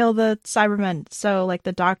 We gotta kill the Cybermen. So, like,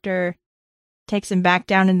 the doctor takes him back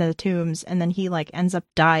down into the tombs, and then he, like, ends up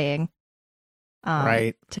dying.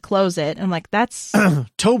 Right. To close it. And I'm like, that's...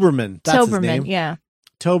 Toberman. That's his name. Yeah.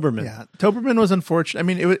 Toberman. Yeah, Toberman was unfortunate. I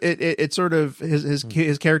mean, it sort of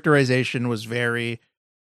his characterization was very,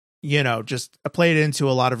 you know, just played into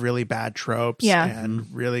a lot of really bad tropes. Yeah. And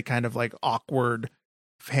really kind of like awkward,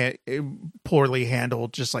 poorly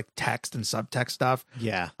handled, just like text and subtext stuff.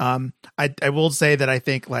 Yeah. I will say that I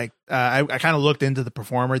think like I kind of looked into the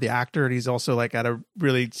performer, the actor, and he's also like had a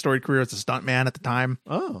really storied career as a stuntman at the time.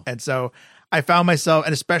 Oh. And so I found myself,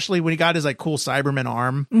 and especially when he got his like cool Cyberman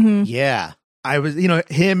arm. Mm-hmm. Yeah. I was, you know,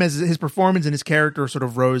 him as his performance and his character sort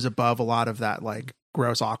of rose above a lot of that like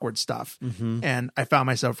gross, awkward stuff. Mm-hmm. And I found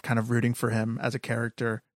myself kind of rooting for him as a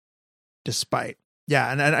character despite.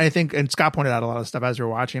 Yeah. And I think, and Scott pointed out a lot of stuff as we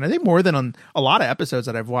were watching. I think more than on a lot of episodes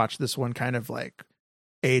that I've watched, this one kind of like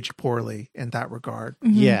aged poorly in that regard.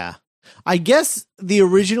 Mm-hmm. Yeah. I guess the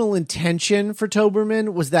original intention for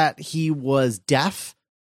Toberman was that he was deaf.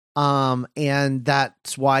 And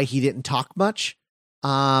that's why he didn't talk much.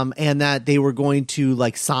 And that they were going to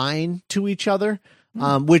like sign to each other,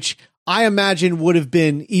 which I imagine would have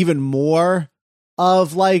been even more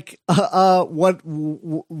of like, what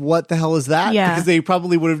the hell is that? Yeah. Because they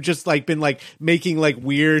probably would have just like been like making like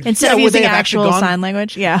weird Instead of would using they have actually actual gone- sign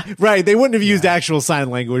language. Yeah. right. They wouldn't have used actual sign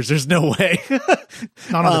language. There's no way.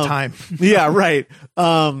 Not on the time. Yeah, right.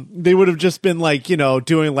 They would have just been like, you know,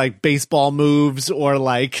 doing like baseball moves or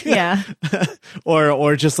like, Yeah.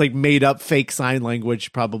 or just like made up fake sign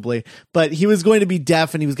language probably. But he was going to be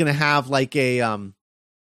deaf and he was going to have like a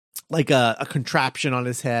contraption on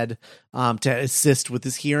his head to assist with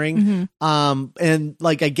his hearing. Mm-hmm. And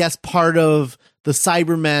like I guess part of the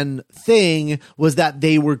Cybermen thing was that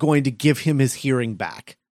they were going to give him his hearing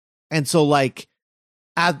back. And so like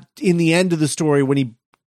in the end of the story when he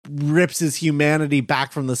rips his humanity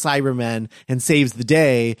back from the Cybermen and saves the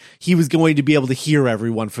day, he was going to be able to hear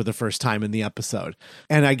everyone for the first time in the episode.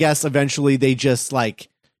 And I guess eventually they just like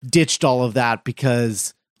ditched all of that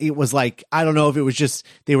because it was like, I don't know if it was just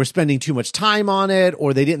they were spending too much time on it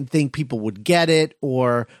or they didn't think people would get it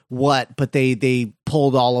or what, but they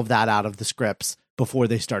pulled all of that out of the scripts before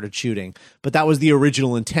they started shooting. But that was the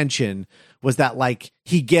original intention, was that like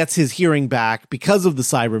he gets his hearing back because of the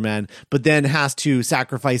Cybermen, but then has to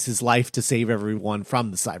sacrifice his life to save everyone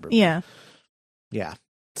from the Cybermen. Yeah. Yeah.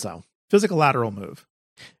 So Feels like a lateral move.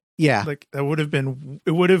 yeah. Like that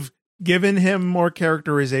it would have given him more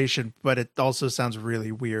characterization, but it also sounds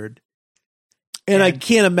really weird. And I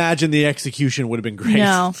can't imagine the execution would have been great.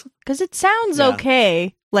 No, because it sounds Yeah.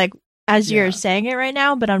 okay, like as you're Yeah. saying it right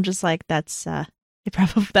now, but I'm just like, that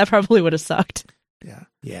probably would have sucked. Yeah.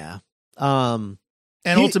 Yeah. And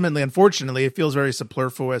He- ultimately, unfortunately, it feels very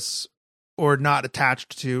superfluous or not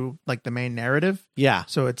attached to like the main narrative. Yeah.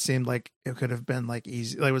 So it seemed like it could have been like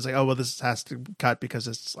easy. Like, it was like, oh, well, this has to cut because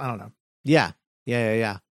it's, I don't know. Yeah.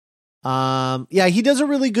 Yeah. Yeah, he does a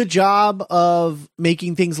really good job of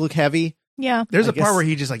making things look heavy. Yeah. There's I a part guess- where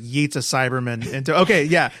he just like yeets a Cyberman into, okay.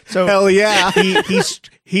 Yeah. So Hell yeah.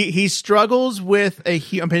 he struggles with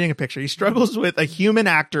I'm painting a picture. He struggles with a human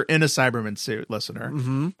actor in a Cyberman suit, listener.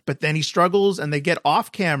 Mm-hmm. But then he struggles and they get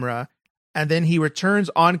off camera and then he returns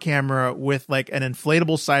on camera with like an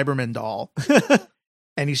inflatable Cyberman doll.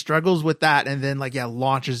 And he struggles with that and then like,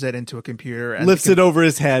 launches it into a computer and Lifts it over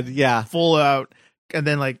his head. Yeah. full out. And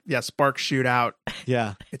then like, sparks shoot out.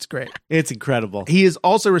 Yeah. It's great. It's incredible. He is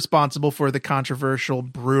also responsible for the controversial,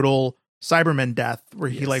 brutal Cyberman death where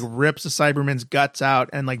he Yes. like rips a Cyberman's guts out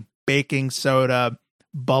and like baking soda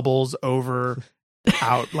bubbles over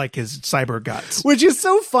out like his cyber guts. Which is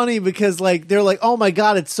so funny because like they're like, oh my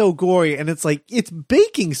God, it's so gory. And it's like, it's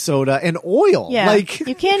baking soda and oil. Yeah. Like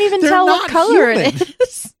you can't even they're tell what not color human. it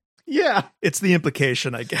is. Yeah. It's the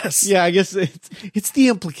implication, I guess. Yeah, I guess it's the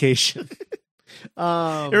implication.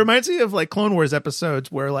 It reminds me of like Clone Wars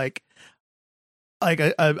episodes where like a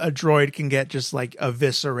droid can get just like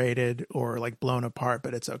eviscerated or like blown apart,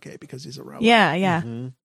 but it's okay because he's a robot. Yeah, yeah. Mm-hmm.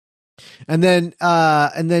 And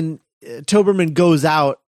then Toberman goes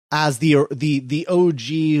out as the OG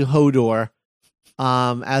Hodor,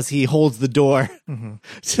 as he holds the door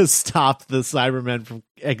to stop the Cybermen from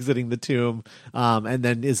exiting the tomb, and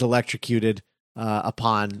then is electrocuted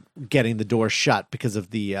upon getting the door shut because of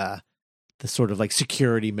the sort of like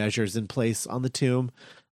security measures in place on the tomb.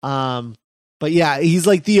 But yeah, he's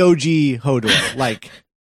like the OG Hodor. Like,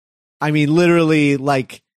 I mean, literally,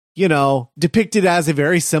 like, you know, depicted as a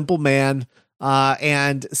very simple man,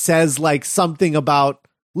 and says like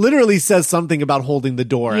literally says something about holding the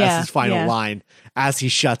door as his final line as he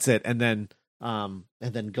shuts it, and then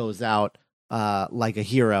goes out like a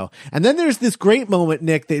hero. And then there's this great moment,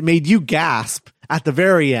 Nick, that made you gasp at the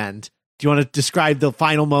very end. Do you want to describe the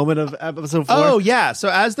final moment of episode 4? Oh yeah. So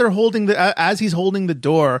as he's holding the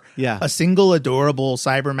door, a single adorable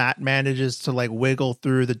Cybermat manages to like wiggle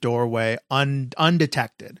through the doorway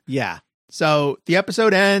undetected. Yeah. So the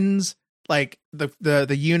episode ends, like the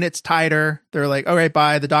unit's tighter. They're like, all right,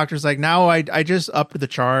 bye. The doctor's like, now I just upped the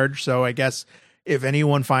charge, so I guess if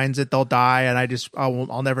anyone finds it, they'll die, and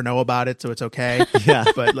I'll never know about it, so it's okay. Yeah.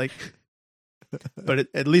 But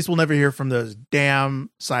at least we'll never hear from those damn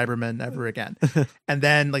Cybermen ever again. And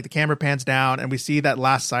then like the camera pans down and we see that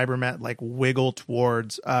last Cyberman like wiggle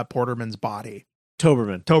towards Toberman's body.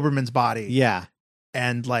 Yeah.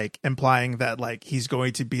 And like implying that like he's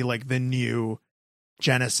going to be like the new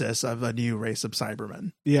genesis of a new race of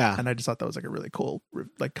Cybermen. Yeah. And I just thought that was like a really cool,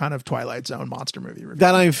 like kind of Twilight Zone monster movie review.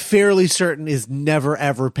 That I'm fairly certain is never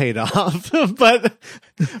ever paid off. but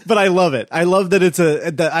I love it. I love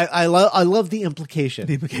that I love the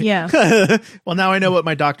implication. Yeah. Well, now I know what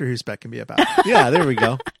my Doctor Who spec can be about. Yeah, there we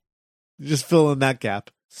go. Just fill in that gap.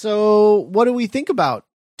 So what do we think about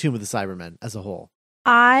Tomb of the Cybermen as a whole?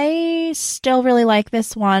 I still really like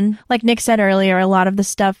this one. Like Nick said earlier, a lot of the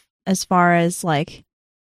stuff as far as like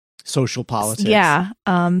social politics. Yeah.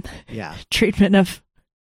 Treatment of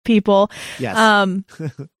people. Yes.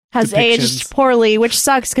 Has aged poorly, which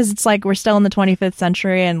sucks because it's like we're still in the 25th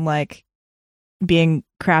century and like being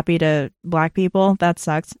crappy to black people. That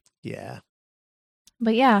sucks. Yeah.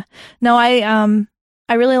 But yeah. No, I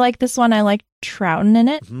really like this one. I like Troughton in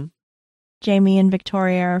it. Mm-hmm. Jamie and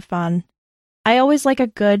Victoria are fun. I always like a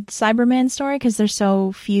good Cyberman story because there's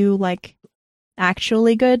so few like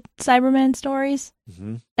actually good Cyberman stories.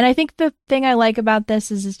 Mm-hmm. And I think the thing I like about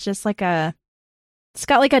this is it's just like it's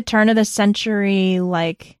got like a turn of the century,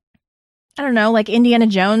 like, I don't know, like Indiana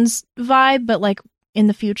Jones vibe, but like in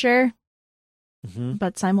the future,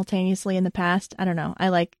 but simultaneously in the past. I don't know.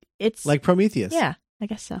 It's like Prometheus. Yeah, I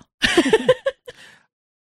guess so.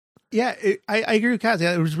 Yeah, I agree with Kaz.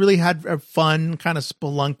 Yeah, it was really had a fun kind of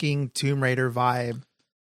spelunking Tomb Raider vibe.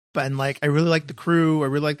 And like, I really like the crew. I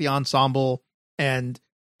really like the ensemble. And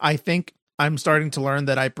I think I'm starting to learn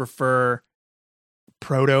that I prefer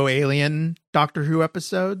proto-alien Doctor Who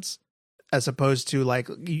episodes as opposed to like,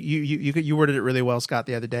 you worded it really well, Scott,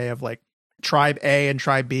 the other day of like Tribe A and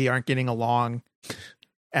Tribe B aren't getting along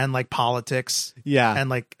and like politics. Yeah. And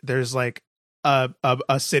like, there's like,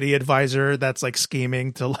 a city advisor that's like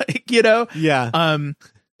scheming to like, you know, and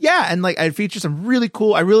like it features some really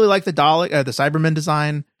cool. I really like the Dalek, the Cybermen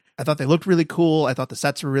design. I thought they looked really cool. I thought the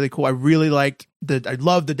sets were really cool. I really liked I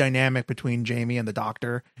loved the dynamic between Jamie and the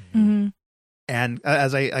Doctor. Mm-hmm. And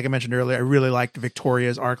as I mentioned earlier, I really liked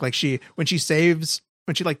Victoria's arc. Like when she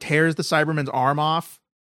like tears the Cyberman's arm off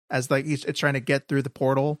as like it's trying to get through the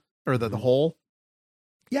portal or the hole.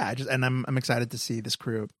 Yeah, I'm excited to see this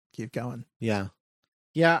crew keep going. Yeah,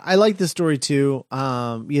 I like this story too.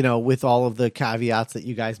 With all of the caveats that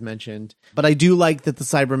you guys mentioned, but I do like that the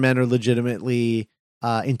Cybermen are legitimately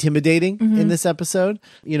intimidating in this episode.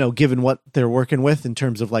 Given what they're working with in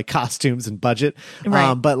terms of like costumes and budget,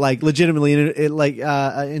 right. But like legitimately,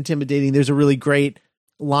 intimidating. There's a really great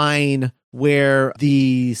line where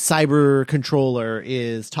the cyber controller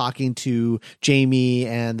is talking to Jamie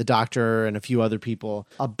and the Doctor and a few other people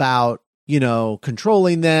about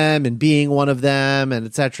controlling them and being one of them and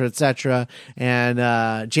et cetera,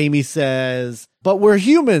 and Jamie says, but we're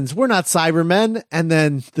humans, we're not Cybermen. And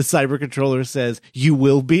then the cyber controller says, you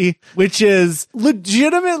will be, which is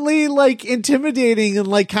legitimately like intimidating and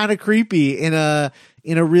like kind of creepy in a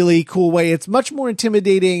in a really cool way. It's much more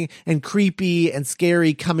intimidating and creepy and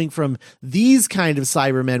scary coming from these kind of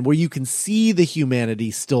Cybermen where you can see the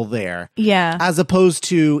humanity still there. Yeah. As opposed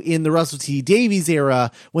to in the Russell T Davies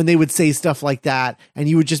era when they would say stuff like that and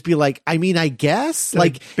you would just be like, I mean, I guess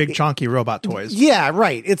like big chunky robot toys. Yeah,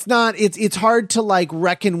 right. It's hard to like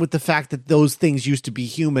reckon with the fact that those things used to be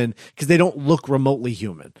human because they don't look remotely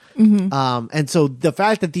human. And so the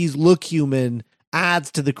fact that these look human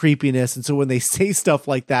adds to the creepiness. And so when they say stuff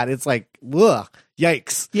like that, it's like, ugh,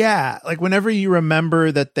 yikes. Yeah. Like whenever you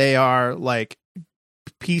remember that they are like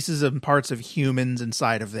pieces and parts of humans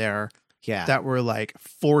inside of there that were like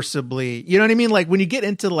forcibly, you know what I mean? Like when you get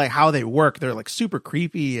into like how they work, they're like super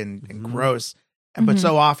creepy and gross. But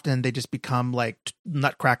so often they just become like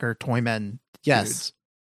nutcracker toy men. Yes, dudes.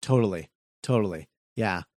 Totally.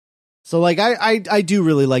 Yeah. So like I do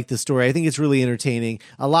really like this story. I think it's really entertaining.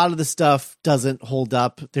 A lot of the stuff doesn't hold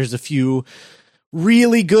up. There's a few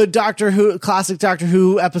really good classic Doctor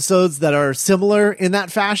Who episodes that are similar in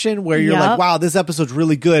that fashion where you're like, wow, this episode's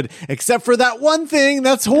really good, except for that one thing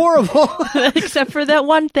that's horrible. Except for that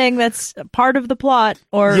one thing that's part of the plot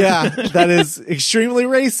or that is extremely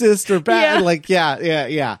racist or bad.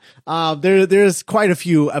 There's quite a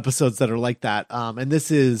few episodes that are like that. And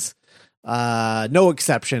this is no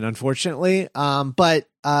exception, unfortunately. But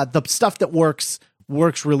the stuff that works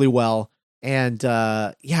really well. And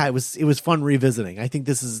it was fun revisiting. I think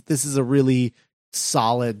this is a really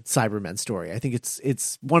solid Cybermen story. I think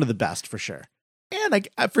it's one of the best for sure. And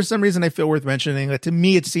like for some reason, I feel worth mentioning that to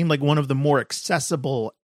me, it seemed like one of the more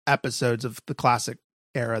accessible episodes of the classic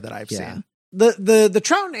era that I've seen. The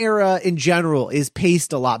Troughton era in general is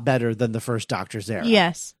paced a lot better than the first Doctor's era.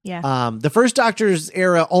 Yes. Yeah. The first Doctor's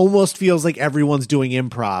era almost feels like everyone's doing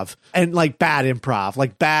improv and like bad improv,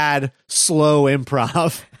 like bad, slow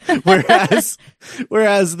improv.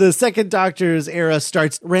 whereas the second Doctor's era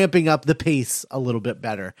starts ramping up the pace a little bit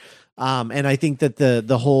better. And I think that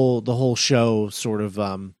the whole show sort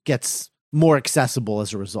of gets more accessible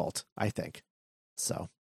as a result, I think. So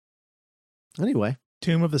anyway.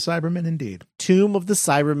 Tomb of the Cybermen, indeed. Tomb of the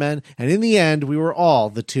Cybermen. And in the end, we were all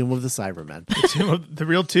the Tomb of the Cybermen. The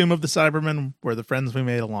real Tomb of the Cybermen were the friends we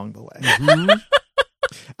made along the way. Mm-hmm.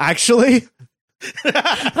 Actually.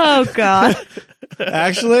 Oh, God.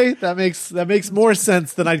 Actually, that makes more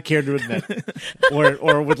sense than I'd care to admit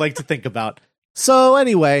or would like to think about. So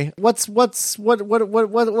anyway, what's next?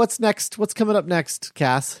 What's coming up next,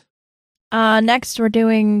 Cass? Next, we're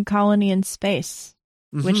doing Colony in Space.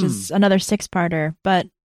 Which is another 6-parter, but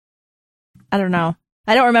I don't know.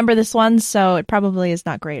 I don't remember this one, so it probably is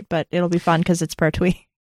not great, but it'll be fun because it's Pertwee.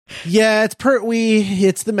 Yeah, it's Pertwee.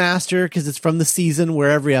 It's the Master because it's from the season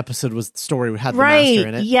where every episode was story had the Master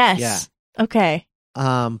in it. Yes. Yeah. Okay.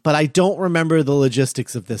 But I don't remember the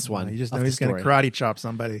logistics of this one. You just know he's going to karate chop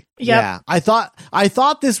somebody. Yep. Yeah, I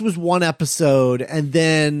thought this was one episode, and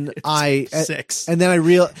then it's 6, and then I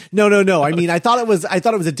no. I mean, I thought it was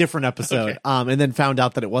a different episode. Okay. And then found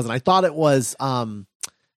out that it wasn't. I thought it was I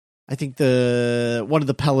think one of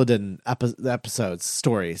the Peladon episodes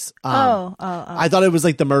stories. I thought it was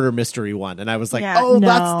like the murder mystery one, and I was like,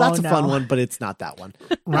 that's a fun one, but it's not that one.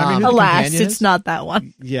 Alas, it's not that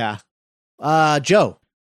one. Yeah. Joe.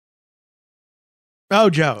 Oh,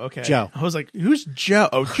 Joe. Okay. Joe. I was like, who's Joe?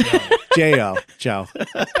 Oh, Joe. J-O. Joe.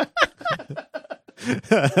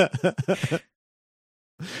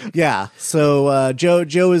 Yeah. So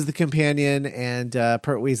Joe is the companion, and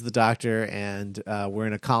Pertwee's the Doctor, and we're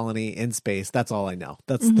in a colony in space. That's all I know.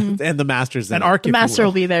 That's and the Master's in it. The Master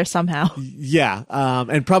will be there somehow. Yeah.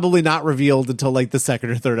 And probably not revealed until like the second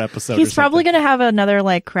or third episode. He's probably going to have another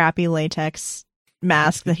like crappy latex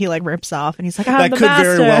mask that he like rips off, and he's like, that could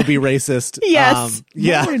very well be racist. Yes.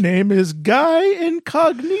 Yeah. My name is Guy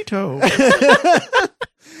Incognito.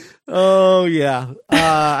 Oh yeah.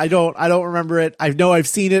 I don't remember it. I know I've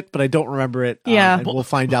seen it, but I don't remember it. Yeah. And we'll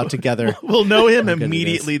find out together. We'll know him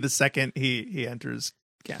immediately the second he enters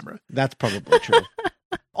camera. That's probably true.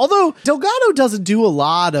 Although Delgado doesn't do a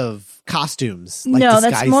lot of costumes. Like no,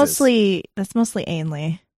 disguises. that's mostly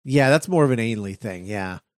Ainley. Yeah, that's more of an Ainley thing.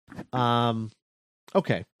 Yeah.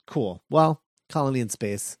 Okay, cool. Well, Colony in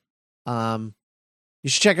Space. You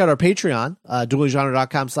should check out our Patreon,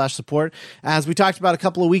 duelinggenre.com/support. As we talked about a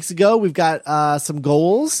couple of weeks ago, we've got some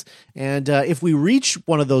goals. And if we reach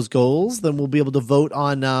one of those goals, then we'll be able to vote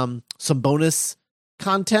on some bonus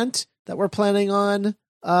content that we're planning on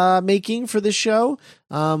making for this show.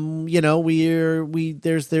 You know,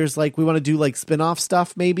 there's like, we want to do like spin-off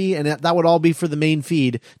stuff maybe, and that would all be for the main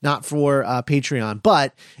feed, not for Patreon.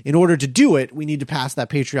 But in order to do it, we need to pass that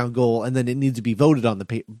Patreon goal, and then it needs to be voted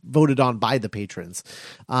on by the patrons.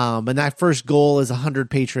 And that first goal is 100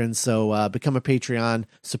 patrons. So become a Patreon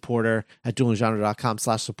supporter at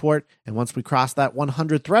duelinggenre.com/support. And once we cross that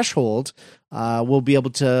 100 threshold, we'll be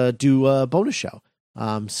able to do a bonus show.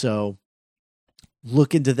 So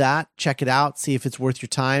look into that, check it out, see if it's worth your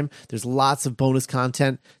time. There's lots of bonus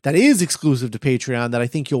content that is exclusive to Patreon that I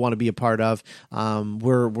think you'll want to be a part of.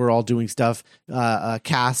 We're all doing stuff.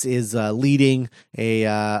 Cass is leading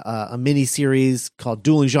a mini series called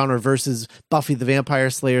Dueling Genre versus Buffy the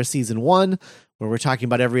Vampire Slayer Season 1, where we're talking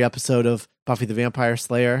about every episode of Buffy the Vampire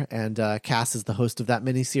Slayer, and Cass is the host of that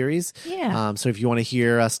miniseries. Yeah. So if you want to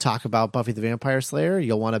hear us talk about Buffy the Vampire Slayer,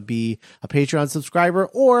 you'll want to be a Patreon subscriber,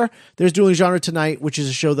 or there's Dueling Genre Tonight, which is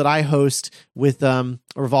a show that I host with a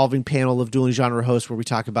revolving panel of Dueling Genre hosts where we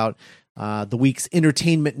talk about the week's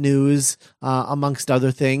entertainment news, amongst other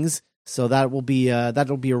things. So that'll be a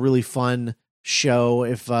really fun show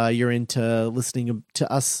if you're into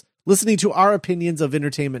listening to our opinions of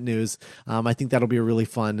entertainment news. I think that'll be a really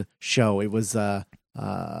fun show. It was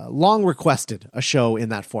long requested, a show in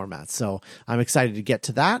that format. So I'm excited to get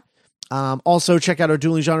to that. Also check out our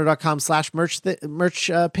duelinggenre.com/merch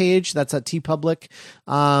page. That's at TeePublic.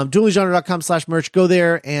 Duelinggenre.com/merch. Go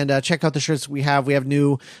there and check out the shirts we have. We have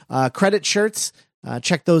new credit shirts.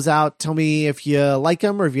 Check those out. Tell me if you like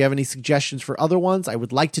them or if you have any suggestions for other ones. I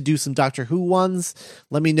would like to do some Doctor Who ones.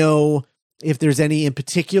 Let me know if there's any in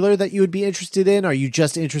particular that you would be interested in. Are you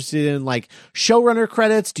just interested in like showrunner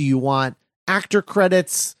credits? Do you want actor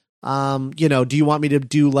credits? Do you want me to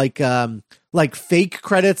do like fake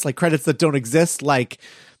credits, like credits that don't exist, like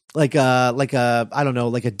a I don't know,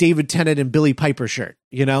 like a David Tennant and Billy Piper shirt,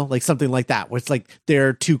 like something like that, where it's like there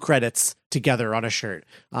are two credits together on a shirt.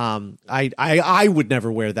 I would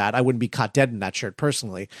never wear that. I wouldn't be caught dead in that shirt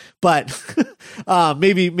personally, but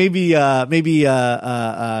maybe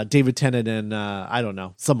David Tennant and I don't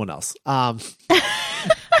know, someone else.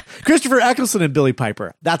 Christopher Eccleston and Billy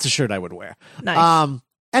Piper. That's a shirt I would wear. Nice.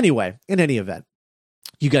 Anyway, in any event,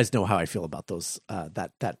 you guys know how I feel about those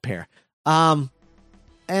that pair. Let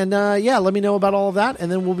me know about all of that, and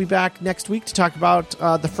then we'll be back next week to talk about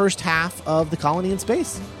the first half of The Colony in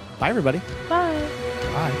Space. Bye, everybody. Bye.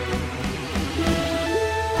 Bye.